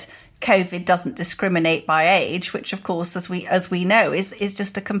has said COVID doesn't discriminate by age, which of course, as we know, is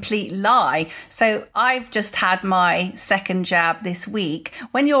just a complete lie. So I've just had my second jab this week.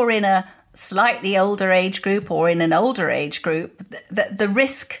 When you're in a slightly older age group or in an older age group, the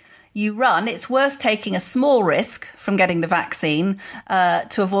risk you run, it's worth taking a small risk from getting the vaccine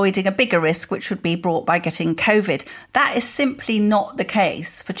to avoiding a bigger risk, which would be brought by getting COVID. That is simply not the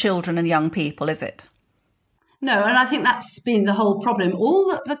case for children and young people, is it? No, and I think that's been the whole problem. All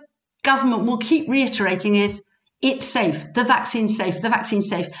that the government will keep reiterating is it's safe, the vaccine's safe, the vaccine's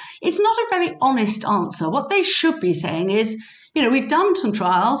safe. It's not a very honest answer. What they should be saying is, we've done some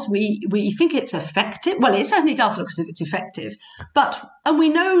trials. We think it's effective. Well, it certainly does look as if it's effective. And we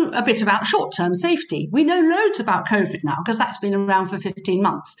know a bit about short-term safety. We know loads about COVID now because that's been around for 15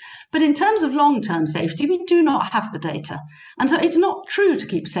 months. But in terms of long-term safety, we do not have the data. And so it's not true to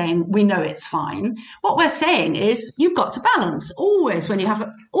keep saying we know it's fine. What we're saying is you've got to balance. Always when you have,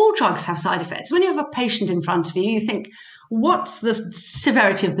 all drugs have side effects. When you have a patient in front of you, you think, what's the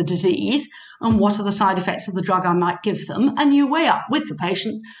severity of the disease and what are the side effects of the drug I might give them? And you weigh up with the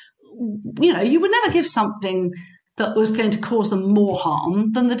patient. You would never give something that was going to cause them more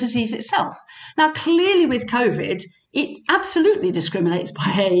harm than the disease itself. Now, clearly with COVID, it absolutely discriminates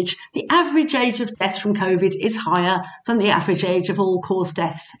by age. The average age of death from COVID is higher than the average age of all-cause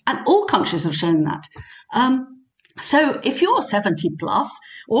deaths. And all countries have shown that. So if you're 70 plus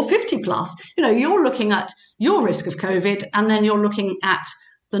or 50 plus, you're looking at your risk of COVID, and then you're looking at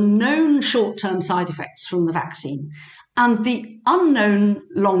the known short-term side effects from the vaccine and the unknown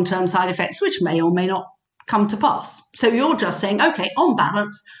long-term side effects, which may or may not come to pass. So you're just saying, okay, on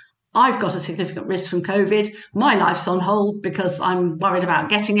balance, I've got a significant risk from COVID. My life's on hold because I'm worried about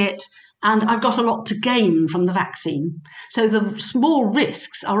getting it. And I've got a lot to gain from the vaccine. So the small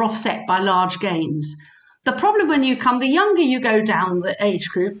risks are offset by large gains. The problem the younger you go down the age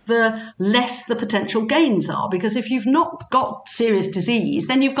group, the less the potential gains are, because if you've not got serious disease,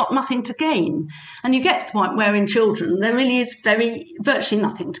 then you've got nothing to gain. And you get to the point where in children, there really is virtually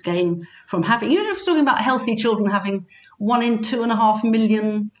nothing to gain from having, if you're talking about healthy children having 1 in 2.5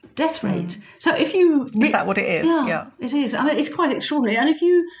 million death rate. So if you... Is that what it is? Yeah, it is. I mean, it's quite extraordinary. And if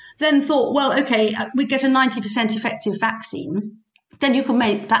you then thought, well, okay, we get a 90% effective vaccine, then you can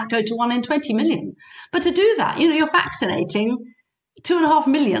make that go to 1 in 20 million. But to do that, you're vaccinating 2.5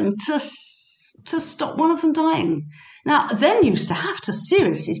 million to stop one of them dying. Now, then you have to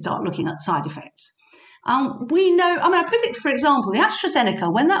seriously start looking at side effects. We know, I predict, for example, the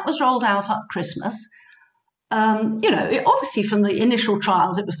AstraZeneca, when that was rolled out at Christmas, obviously from the initial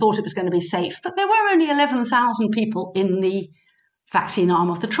trials, it was thought it was going to be safe, but there were only 11,000 people in the vaccine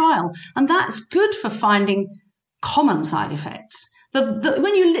arm of the trial. And that's good for finding common side effects.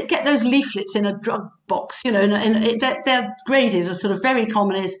 When you get those leaflets in a drug box, they're graded as sort of very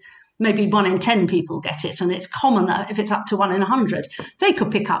common is maybe 1 in 10 people get it, and it's common if it's up to 1 in 100. They could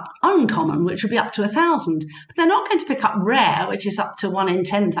pick up uncommon, which would be up to 1,000, but they're not going to pick up rare, which is up to 1 in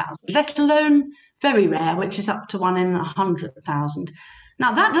 10,000, let alone very rare, which is up to 1 in 100,000.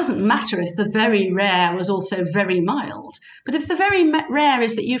 Now, that doesn't matter if the very rare was also very mild, but if the very rare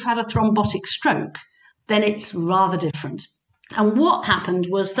is that you've had a thrombotic stroke, then it's rather different. And what happened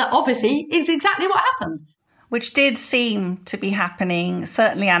was that obviously is exactly what happened. Which did seem to be happening,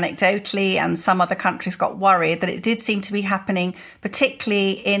 certainly anecdotally, and some other countries got worried that it did seem to be happening,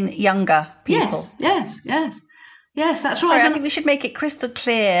 particularly in younger people. Yes, that's right. Sorry, I think we should make it crystal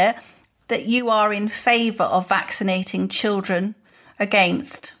clear that you are in favour of vaccinating children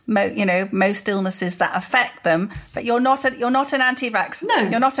against most illnesses that affect them, but you're not an anti-vaxxer. No,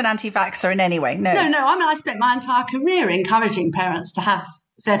 you're not an anti-vaxxer in any way. No. I mean, I spent my entire career encouraging parents to have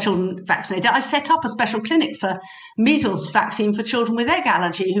their children vaccinated. I set up a special clinic for measles vaccine for children with egg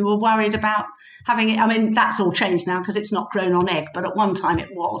allergy who were worried about having it. I mean, that's all changed now because it's not grown on egg, but at one time it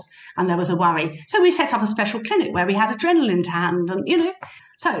was, and there was a worry. So we set up a special clinic where we had adrenaline to hand, and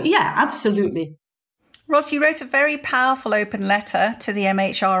so yeah, absolutely. Ros, you wrote a very powerful open letter to the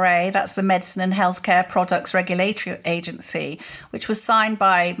MHRA, that's the Medicine and Healthcare Products Regulatory Agency, which was signed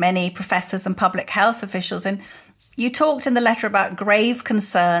by many professors and public health officials. And you talked in the letter about grave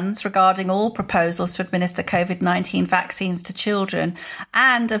concerns regarding all proposals to administer COVID-19 vaccines to children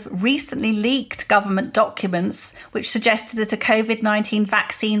and of recently leaked government documents which suggested that a COVID-19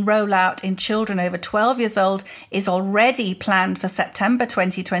 vaccine rollout in children over 12 years old is already planned for September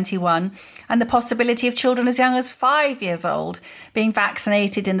 2021, and the possibility of children as young as 5 years old being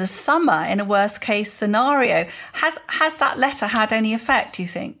vaccinated in the summer in a worst case scenario. Has that letter had any effect, do you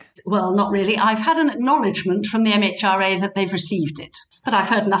think? Well, not really. I've had an acknowledgement from the MHRA that they've received it, but I've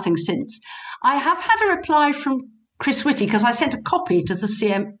heard nothing since. I have had a reply from Chris Whitty because I sent a copy to the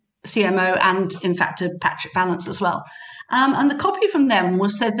CMO and, in fact, to Patrick Vallance as well. And the copy from them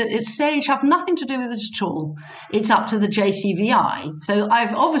was said that its stage have nothing to do with it at all. It's up to the JCVI. So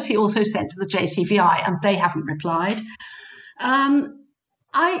I've obviously also sent to the JCVI and they haven't replied. I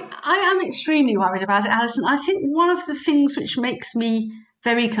am extremely worried about it, Alison. I think one of the things which makes me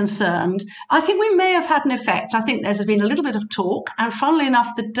very concerned, I think we may have had an effect. I think there's been a little bit of talk. And funnily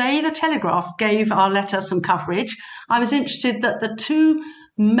enough, the day the Telegraph gave our letter some coverage, I was interested that the two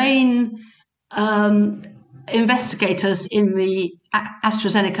main investigators in the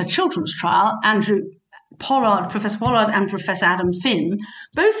AstraZeneca children's trial, Professor Pollard and Professor Adam Finn,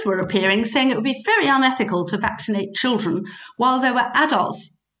 both were appearing saying it would be very unethical to vaccinate children while there were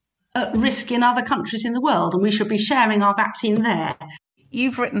adults at risk in other countries in the world, and we should be sharing our vaccine there.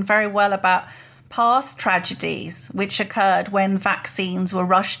 You've written very well about past tragedies which occurred when vaccines were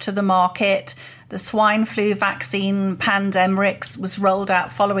rushed to the market. The swine flu vaccine, Pandemrix, was rolled out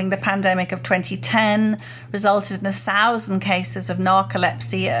following the pandemic of 2010, resulted in 1,000 cases of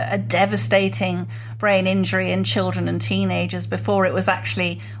narcolepsy, a devastating brain injury in children and teenagers before it was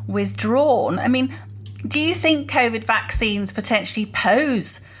actually withdrawn. I mean, do you think COVID vaccines potentially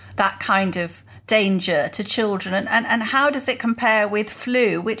pose that kind of danger to children? And how does it compare with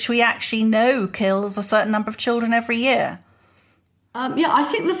flu, which we actually know kills a certain number of children every year? I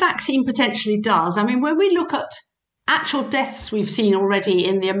think the vaccine potentially does. I mean, when we look at actual deaths we've seen already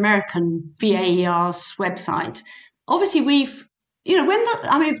in the American VAER's website, obviously take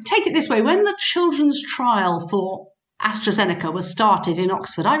it this way, when the children's trial for AstraZeneca was started in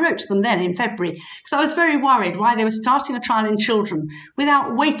Oxford, I wrote to them then in February because I was very worried why they were starting a trial in children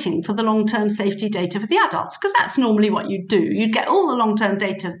without waiting for the long-term safety data for the adults, because that's normally what you do. You'd get all the long-term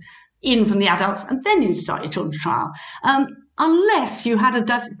data in from the adults and then you'd start your children's trial. Unless you had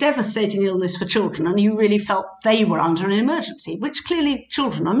a devastating illness for children and you really felt they were under an emergency, which clearly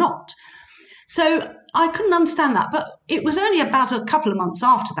children are not. So I couldn't understand that. But it was only about a couple of months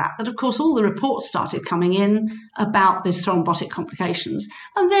after that, of course, all the reports started coming in about this thrombotic complications.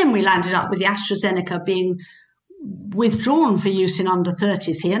 And then we landed up with the AstraZeneca being withdrawn for use in under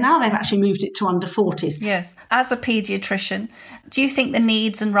 30s here. Now they've actually moved it to under 40s. Yes. As a paediatrician, do you think the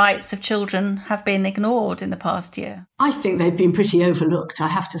needs and rights of children have been ignored in the past year? I think they've been pretty overlooked, I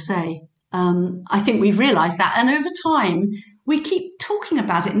have to say. I think we've realised that. And over time, we keep talking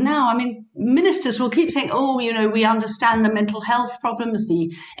about it now. I mean, ministers will keep saying, we understand the mental health problems,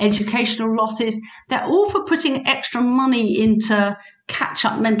 the educational losses. They're all for putting extra money into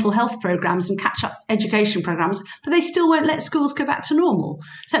catch-up mental health programmes and catch-up education programmes, but they still won't let schools go back to normal.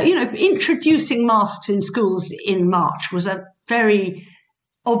 So, introducing masks in schools in March was a very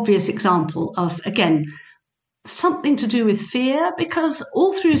obvious example of, again, something to do with fear, because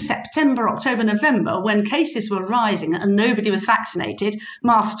all through September, October, November, when cases were rising and nobody was vaccinated,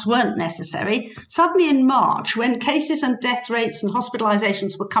 masks weren't necessary. Suddenly in March, when cases and death rates and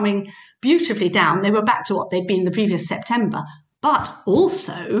hospitalizations were coming beautifully down, they were back to what they'd been the previous September. But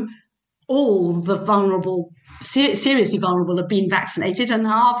also, all the vulnerable, seriously vulnerable have been vaccinated, and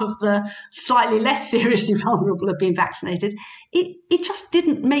half of the slightly less seriously vulnerable have been vaccinated. It just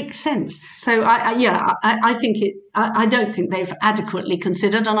didn't make sense. So I think I don't think they've adequately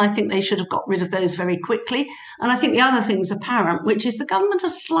considered, and I think they should have got rid of those very quickly. And I think the other thing's apparent, which is the government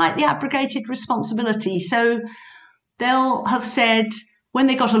have slightly abrogated responsibility. So they'll have said, when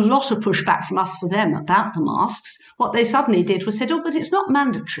they got a lot of pushback from us for them about the masks, what they suddenly did was said, but it's not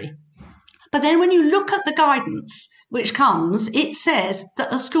mandatory. But then when you look at the guidance which comes, it says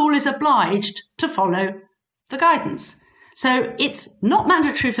that a school is obliged to follow the guidance. So it's not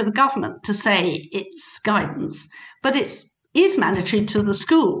mandatory for the government to say it's guidance, but it is mandatory to the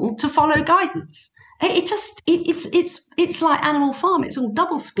school to follow guidance. It's like Animal Farm. It's all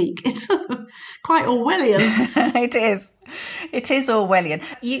doublespeak. It's quite Orwellian. It is Orwellian.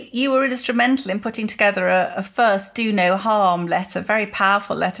 You were instrumental in putting together a first do no harm letter, very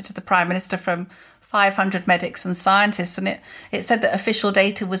powerful letter to the Prime Minister from 500 medics and scientists, and it said that official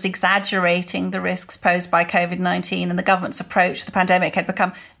data was exaggerating the risks posed by COVID-19, and the government's approach to the pandemic had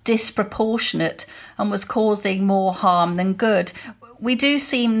become disproportionate and was causing more harm than good. We do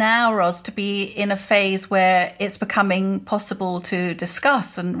seem now, Ros, to be in a phase where it's becoming possible to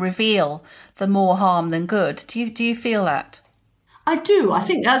discuss and reveal the more harm than good. Do you feel that? I do. I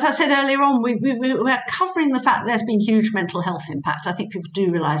think, as I said earlier on, we're covering the fact that there's been huge mental health impact. I think people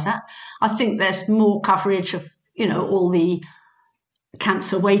do realise that. I think there's more coverage of, all the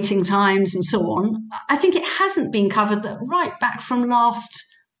cancer waiting times and so on. I think it hasn't been covered that right back from last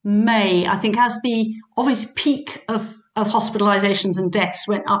May. I think as the obvious peak of hospitalisations and deaths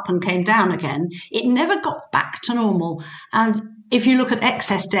went up and came down again, it never got back to normal. And if you look at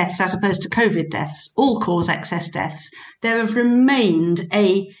excess deaths as opposed to COVID deaths, all-cause excess deaths, there have remained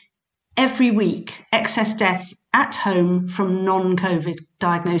every week excess deaths at home from non-COVID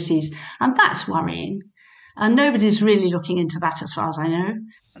diagnoses. And that's worrying. And nobody's really looking into that as far as I know.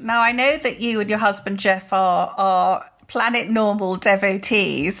 Now, I know that you and your husband, Jeff, are Planet Normal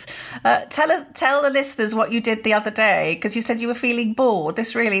devotees. Tell the listeners what you did the other day, because you said you were feeling bored.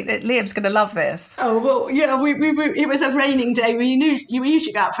 Liam's going to love this. Oh, well, yeah, it was a raining day. We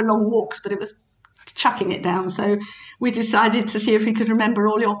usually go out for long walks, but it was chucking it down. So we decided to see if we could remember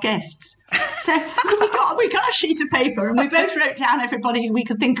all your guests. So we got a sheet of paper and we both wrote down everybody we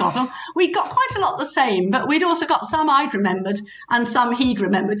could think of. And we got quite a lot the same, but we'd also got some I'd remembered and some he'd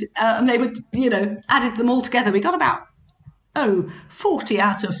remembered. And they would, added them all together. We got about 40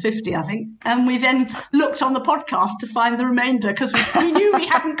 out of 50, I think. And we then looked on the podcast to find the remainder because we knew we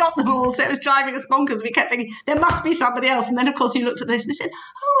hadn't got them all. So it was driving us bonkers. We kept thinking, there must be somebody else. And then, of course, you looked at this and you said,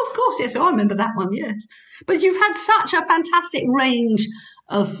 oh, of course, yes. Oh, I remember that one, yes. But you've had such a fantastic range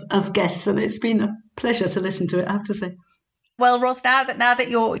of guests, and it's been a pleasure to listen to it, I have to say. Well, Ros, now that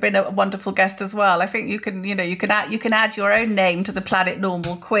you've been a wonderful guest as well, I think you can add your own name to the Planet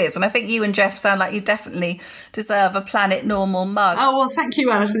Normal quiz, and I think you and Jeff sound like you definitely deserve a Planet Normal mug. Oh well, thank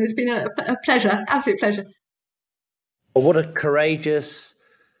you, Alison. It's been a pleasure, absolute pleasure. Well, what a courageous,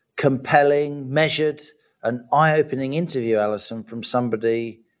 compelling, measured, and eye-opening interview, Alison, from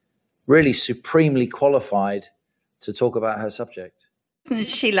somebody really supremely qualified to talk about her subject. Isn't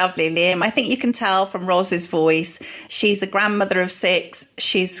she lovely, Liam? I think you can tell from Ros's voice. She's a grandmother of 6.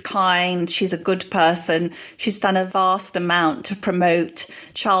 She's kind. She's a good person. She's done a vast amount to promote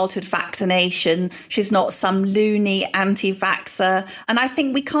childhood vaccination. She's not some loony anti-vaxxer. And I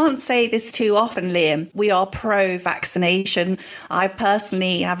think we can't say this too often, Liam. We are pro-vaccination. I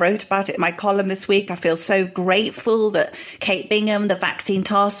personally have wrote about it in my column this week. I feel so grateful that Kate Bingham, the Vaccine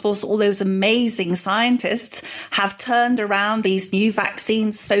Task Force, all those amazing scientists have turned around these new vaccines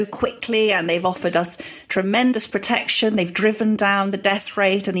so quickly, and they've offered us tremendous protection. They've driven down the death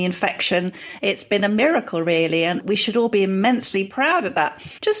rate and the infection. It's been a miracle, really, and we should all be immensely proud of that.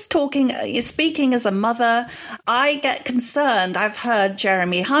 Just speaking as a mother, I get concerned. I've heard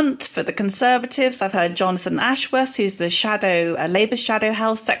Jeremy Hunt for the Conservatives. I've heard Jonathan Ashworth, who's the Labour's shadow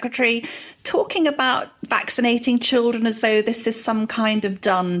health secretary, talking about vaccinating children as though this is some kind of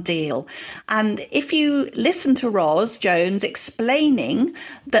done deal. And if you listen to Ros Jones explaining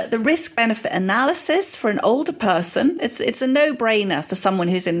that the risk-benefit analysis for an older person, it's a no-brainer for someone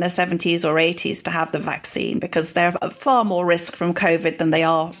who's in their 70s or 80s to have the vaccine, because they're at far more risk from COVID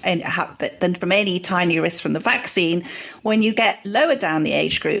than from any tiny risk from the vaccine. When you get lower down the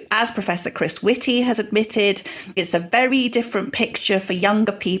age group, as Professor Chris Whitty has admitted, it's a very different picture for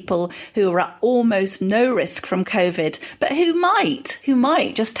younger people who are at almost no risk from COVID, but who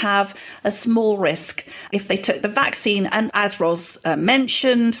might just have a small risk if they took the vaccine. And as Ros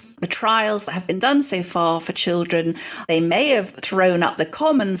mentioned, the trials that have been done so far for children, they may have thrown up the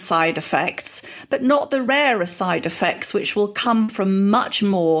common side effects, but not the rarer side effects, which will come from much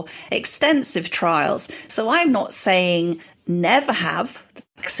more extensive trials. So I'm not saying never have the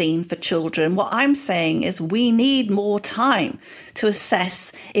vaccine for children. What I'm saying is we need more time to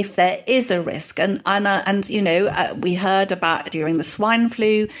assess if there is a risk. And we heard about during the swine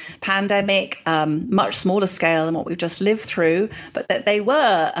flu pandemic, much smaller scale than what we've just lived through, but that they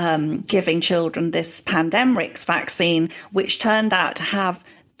were giving children this Pandemrix vaccine, which turned out to have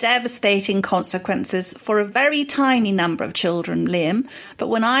devastating consequences for a very tiny number of children, Liam. But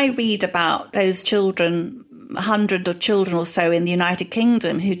when I read about those children, 100 of children or so in the United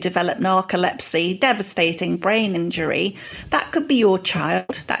Kingdom who develop narcolepsy, devastating brain injury, that could be your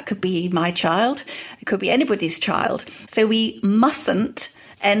child, that could be my child, it could be anybody's child. So we mustn't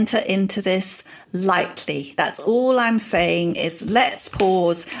enter into this lightly. That's all I'm saying is let's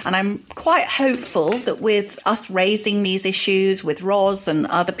pause. And I'm quite hopeful that with us raising these issues, with Ros and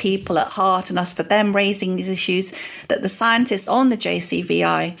other people at Heart and us for them raising these issues, that the scientists on the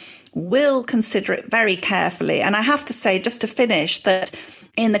JCVI will consider it very carefully. And I have to say, just to finish, that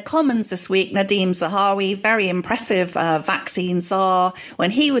in the Commons this week, Nadeem Zahawi, very impressive vaccine czar, when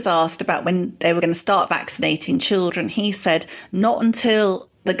he was asked about when they were going to start vaccinating children, he said not until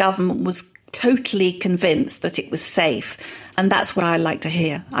the government was totally convinced that it was safe. And that's what I like to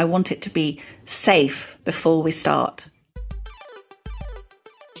hear. I want it to be safe before we start.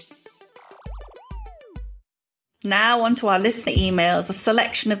 Now on to our listener emails, a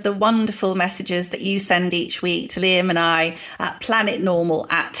selection of the wonderful messages that you send each week to Liam and I at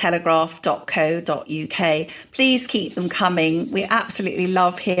planetnormal@telegraph.co.uk. Please keep them coming. We absolutely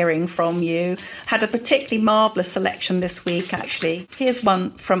love hearing from you. Had a particularly marvellous selection this week, actually. Here's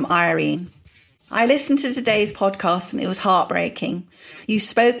one from Irene. I listened to today's podcast and it was heartbreaking. You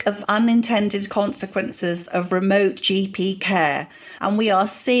spoke of unintended consequences of remote GP care, and we are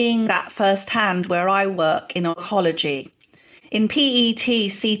seeing that firsthand where I work in oncology. In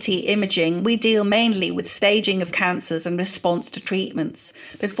PET-CT imaging, we deal mainly with staging of cancers and response to treatments.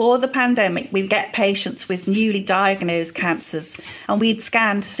 Before the pandemic, we'd get patients with newly diagnosed cancers, and we'd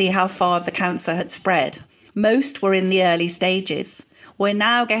scan to see how far the cancer had spread. Most were in the early stages. We're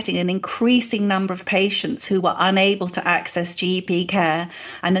now getting an increasing number of patients who were unable to access GP care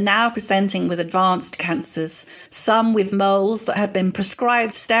and are now presenting with advanced cancers, some with moles that have been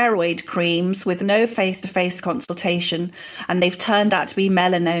prescribed steroid creams with no face-to-face consultation, and they've turned out to be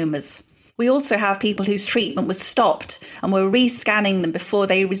melanomas. We also have people whose treatment was stopped and we're rescanning them before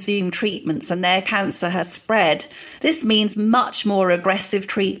they resume treatments and their cancer has spread. This means much more aggressive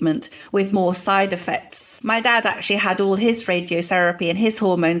treatment with more side effects. My dad actually had all his radiotherapy and his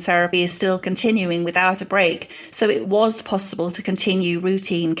hormone therapy is still continuing without a break, so it was possible to continue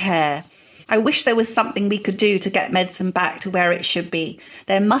routine care. I wish there was something we could do to get medicine back to where it should be.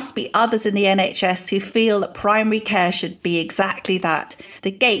 There must be others in the NHS who feel that primary care should be exactly that,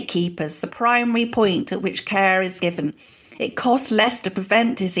 the gatekeepers, the primary point at which care is given. It costs less to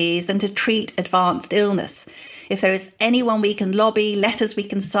prevent disease than to treat advanced illness. If there is anyone we can lobby, letters we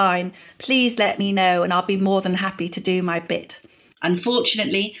can sign, please let me know and I'll be more than happy to do my bit.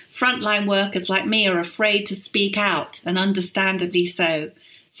 Unfortunately, frontline workers like me are afraid to speak out, and understandably so.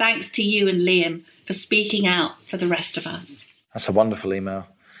 Thanks to you and Liam for speaking out for the rest of us. That's a wonderful email.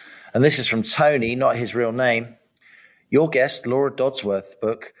 And this is from Tony, not his real name. Your guest, Laura Dodsworth's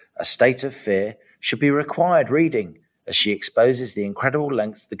book, A State of Fear, should be required reading as she exposes the incredible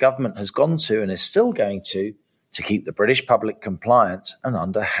lengths the government has gone to and is still going to keep the British public compliant and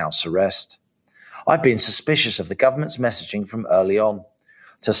under house arrest. I've been suspicious of the government's messaging from early on.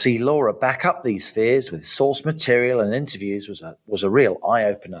 To see Laura back up these fears with source material and interviews was a real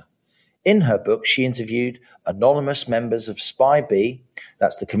eye-opener. In her book, she interviewed anonymous members of SPI-B,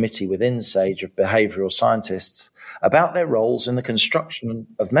 that's the committee within SAGE of behavioural scientists, about their roles in the construction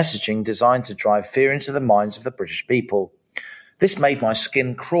of messaging designed to drive fear into the minds of the British people. This made my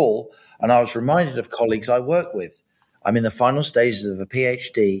skin crawl, and I was reminded of colleagues I work with. I'm in the final stages of a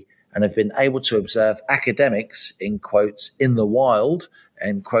PhD and have been able to observe academics, in quotes, in the wild,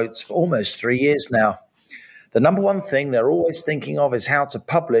 end quotes, for almost 3 years now. The number one thing they're always thinking of is how to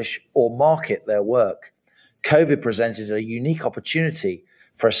publish or market their work. COVID presented a unique opportunity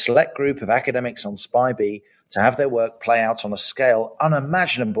for a select group of academics on SPI-B to have their work play out on a scale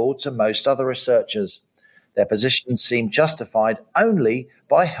unimaginable to most other researchers. Their position seemed justified only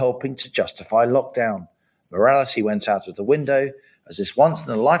by helping to justify lockdown. Morality went out of the window as this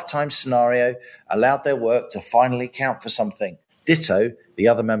once-in-a-lifetime scenario allowed their work to finally count for something. Ditto the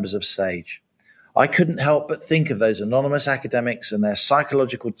other members of SAGE. I couldn't help but think of those anonymous academics and their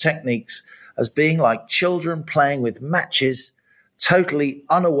psychological techniques as being like children playing with matches, totally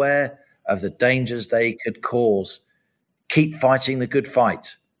unaware of the dangers they could cause. Keep fighting the good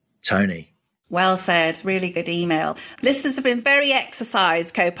fight, Tony. Well said. Really good email. Listeners have been very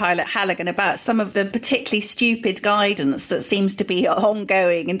exercised, Co-Pilot Halligan, about some of the particularly stupid guidance that seems to be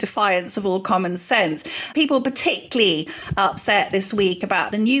ongoing in defiance of all common sense. People particularly upset this week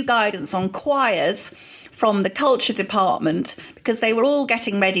about the new guidance on choirs from the culture department because they were all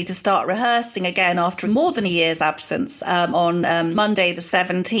getting ready to start rehearsing again after more than a year's absence on Monday the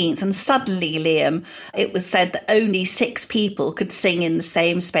 17th. And suddenly, Liam, it was said that only 6 people could sing in the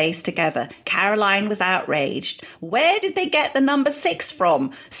same space together. Caroline was outraged. Where did they get the number 6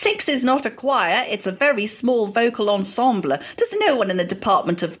 from? 6 is not a choir. It's a very small vocal ensemble. Does no one in the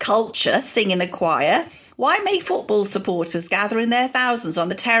Department of Culture sing in a choir? Why may football supporters gather in their thousands on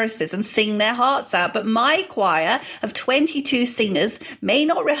the terraces and sing their hearts out, but my choir of 22 singers may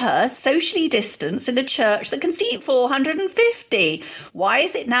not rehearse socially distanced in a church that can seat 450? Why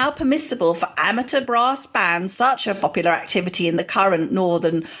is it now permissible for amateur brass bands, such a popular activity in the current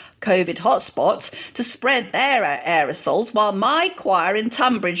northern COVID hotspots, to spread their aerosols, while my choir in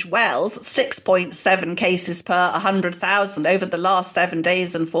Tunbridge Wells, 6.7 cases per 100,000 over the last 7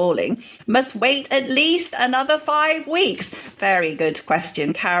 days and falling, must wait at least another 5 weeks? Very good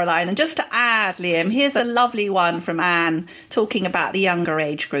question, Caroline. And just to add, Liam, here's a lovely one from Anne talking about the younger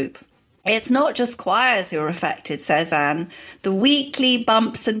age group. It's not just choirs who are affected, says Anne. The weekly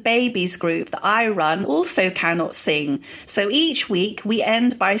Bumps and Babies group that I run also cannot sing. So each week we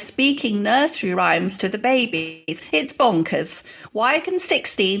end by speaking nursery rhymes to the babies. It's bonkers. Why can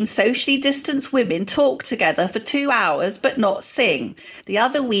 16 socially distanced women talk together for 2 hours but not sing? The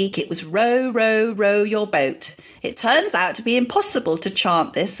other week it was row, row, row your boat. It turns out to be impossible to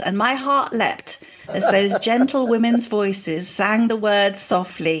chant this, and my heart leapt as those gentle women's voices sang the words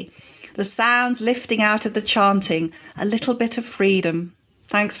softly. The sounds lifting out of the chanting, a little bit of freedom.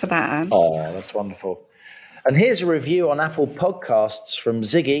 Thanks for that, Anne. Oh, that's wonderful. And here's a review on Apple Podcasts from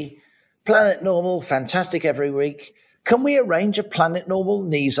Ziggy. Planet Normal, fantastic every week. Can we arrange a Planet Normal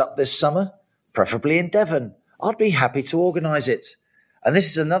knees up this summer? Preferably in Devon. I'd be happy to organise it. And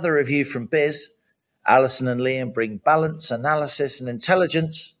this is another review from Biz. Alison and Liam bring balance, analysis and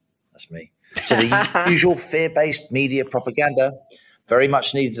intelligence, that's me, to the usual fear-based media propaganda. Very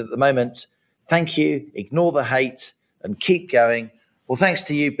much needed at the moment. Thank you. Ignore the hate and keep going. Well, thanks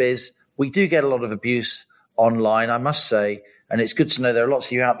to you, Biz. We do get a lot of abuse online, I must say. And it's good to know there are lots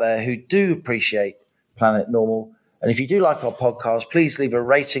of you out there who do appreciate Planet Normal. And if you do like our podcast, please leave a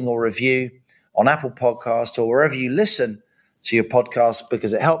rating or review on Apple Podcasts or wherever you listen to your podcast,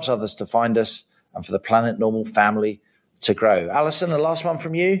 because it helps others to find us and for the Planet Normal family to grow. Alison, the last one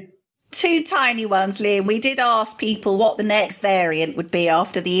from you. 2 tiny ones, Liam. We did ask people what the next variant would be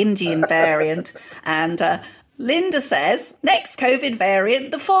after the Indian variant. And Linda says, next COVID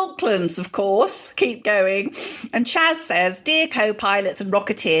variant, the Falklands, of course. Keep going. And Chaz says, dear co-pilots and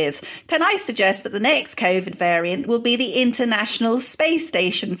rocketeers, can I suggest that the next COVID variant will be the International Space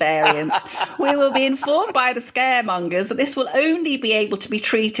Station variant? We will be informed by the scaremongers that this will only be able to be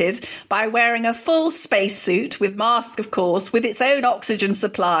treated by wearing a full spacesuit with mask, of course, with its own oxygen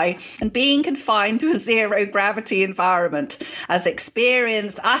supply and being confined to a zero-gravity environment. As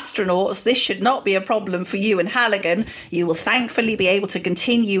experienced astronauts, this should not be a problem for you and Halligan. You will thankfully be able to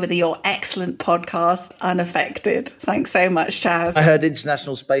continue with your excellent podcast unaffected. Thanks so much, Chaz. I heard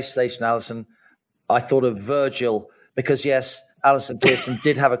International Space Station, Alison. I thought of Virgil because, yes, Alison Pearson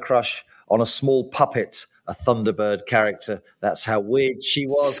did have a crush on a small puppet, a Thunderbird character. That's how weird she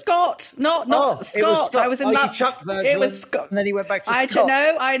was. Scott, not Scott. It was Scott. I was in love. It was Scott, and then he went back to Scott.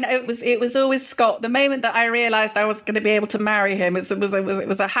 I know. It was always Scott. The moment that I realised I was going to be able to marry him, it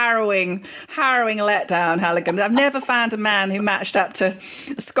was a harrowing letdown, Halligan. I've never found a man who matched up to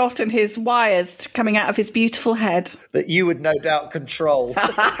Scott and his wires coming out of his beautiful head. That you would no doubt control.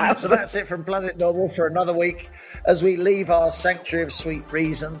 So that's it from Planet Normal for another week. As we leave our sanctuary of sweet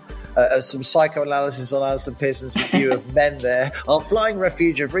reason, some psychoanalysis on Alison Pearson's review of Men there, our flying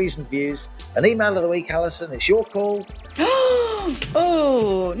refuge of reasoned views. An email of the week, Alison. It's your call.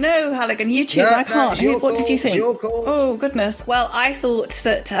 Oh, no, Halligan, you choose. I can't. What did you think? It's your call. Oh, goodness. Well, I thought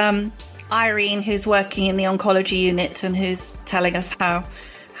that Irene, who's working in the oncology unit and who's telling us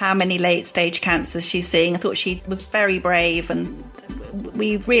how many late-stage cancers she's seeing, I thought she was very brave, and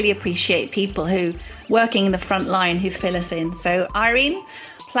we really appreciate people who working in the front line who fill us in. So, Irene,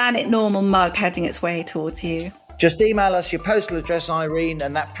 Planet Normal mug heading its way towards you. Just email us your postal address, Irene,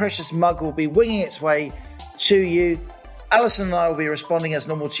 and that precious mug will be winging its way to you. Alison and I will be responding as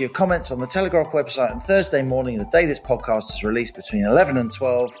normal to your comments on the Telegraph website on Thursday morning, the day this podcast is released, between 11 and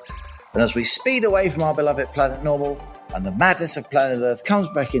 12. And as we speed away from our beloved Planet Normal and the madness of planet Earth comes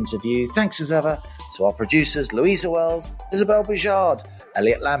back into view, thanks as ever to our producers, Louisa Wells, Isabel Bouchard,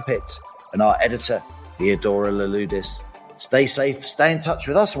 Elliot Lampitt, and our editor, Theodora Laludis. Stay safe, stay in touch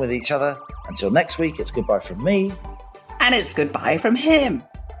with us and with each other. Until next week, it's goodbye from me. And it's goodbye from him.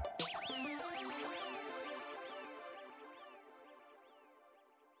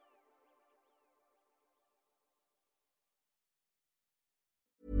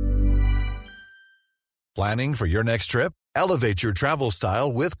 Planning for your next trip? Elevate your travel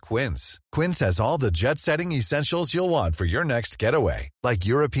style with Quince. Quince has all the jet-setting essentials you'll want for your next getaway, like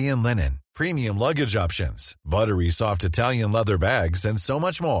European linen, premium luggage options, buttery soft Italian leather bags, and so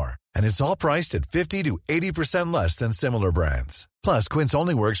much more. And it's all priced at 50 to 80% less than similar brands. Plus, Quince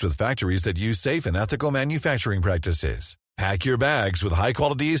only works with factories that use safe and ethical manufacturing practices. Pack your bags with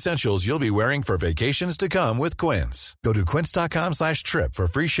high-quality essentials you'll be wearing for vacations to come with Quince. Go to quince.com/trip for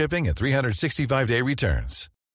free shipping and 365-day returns.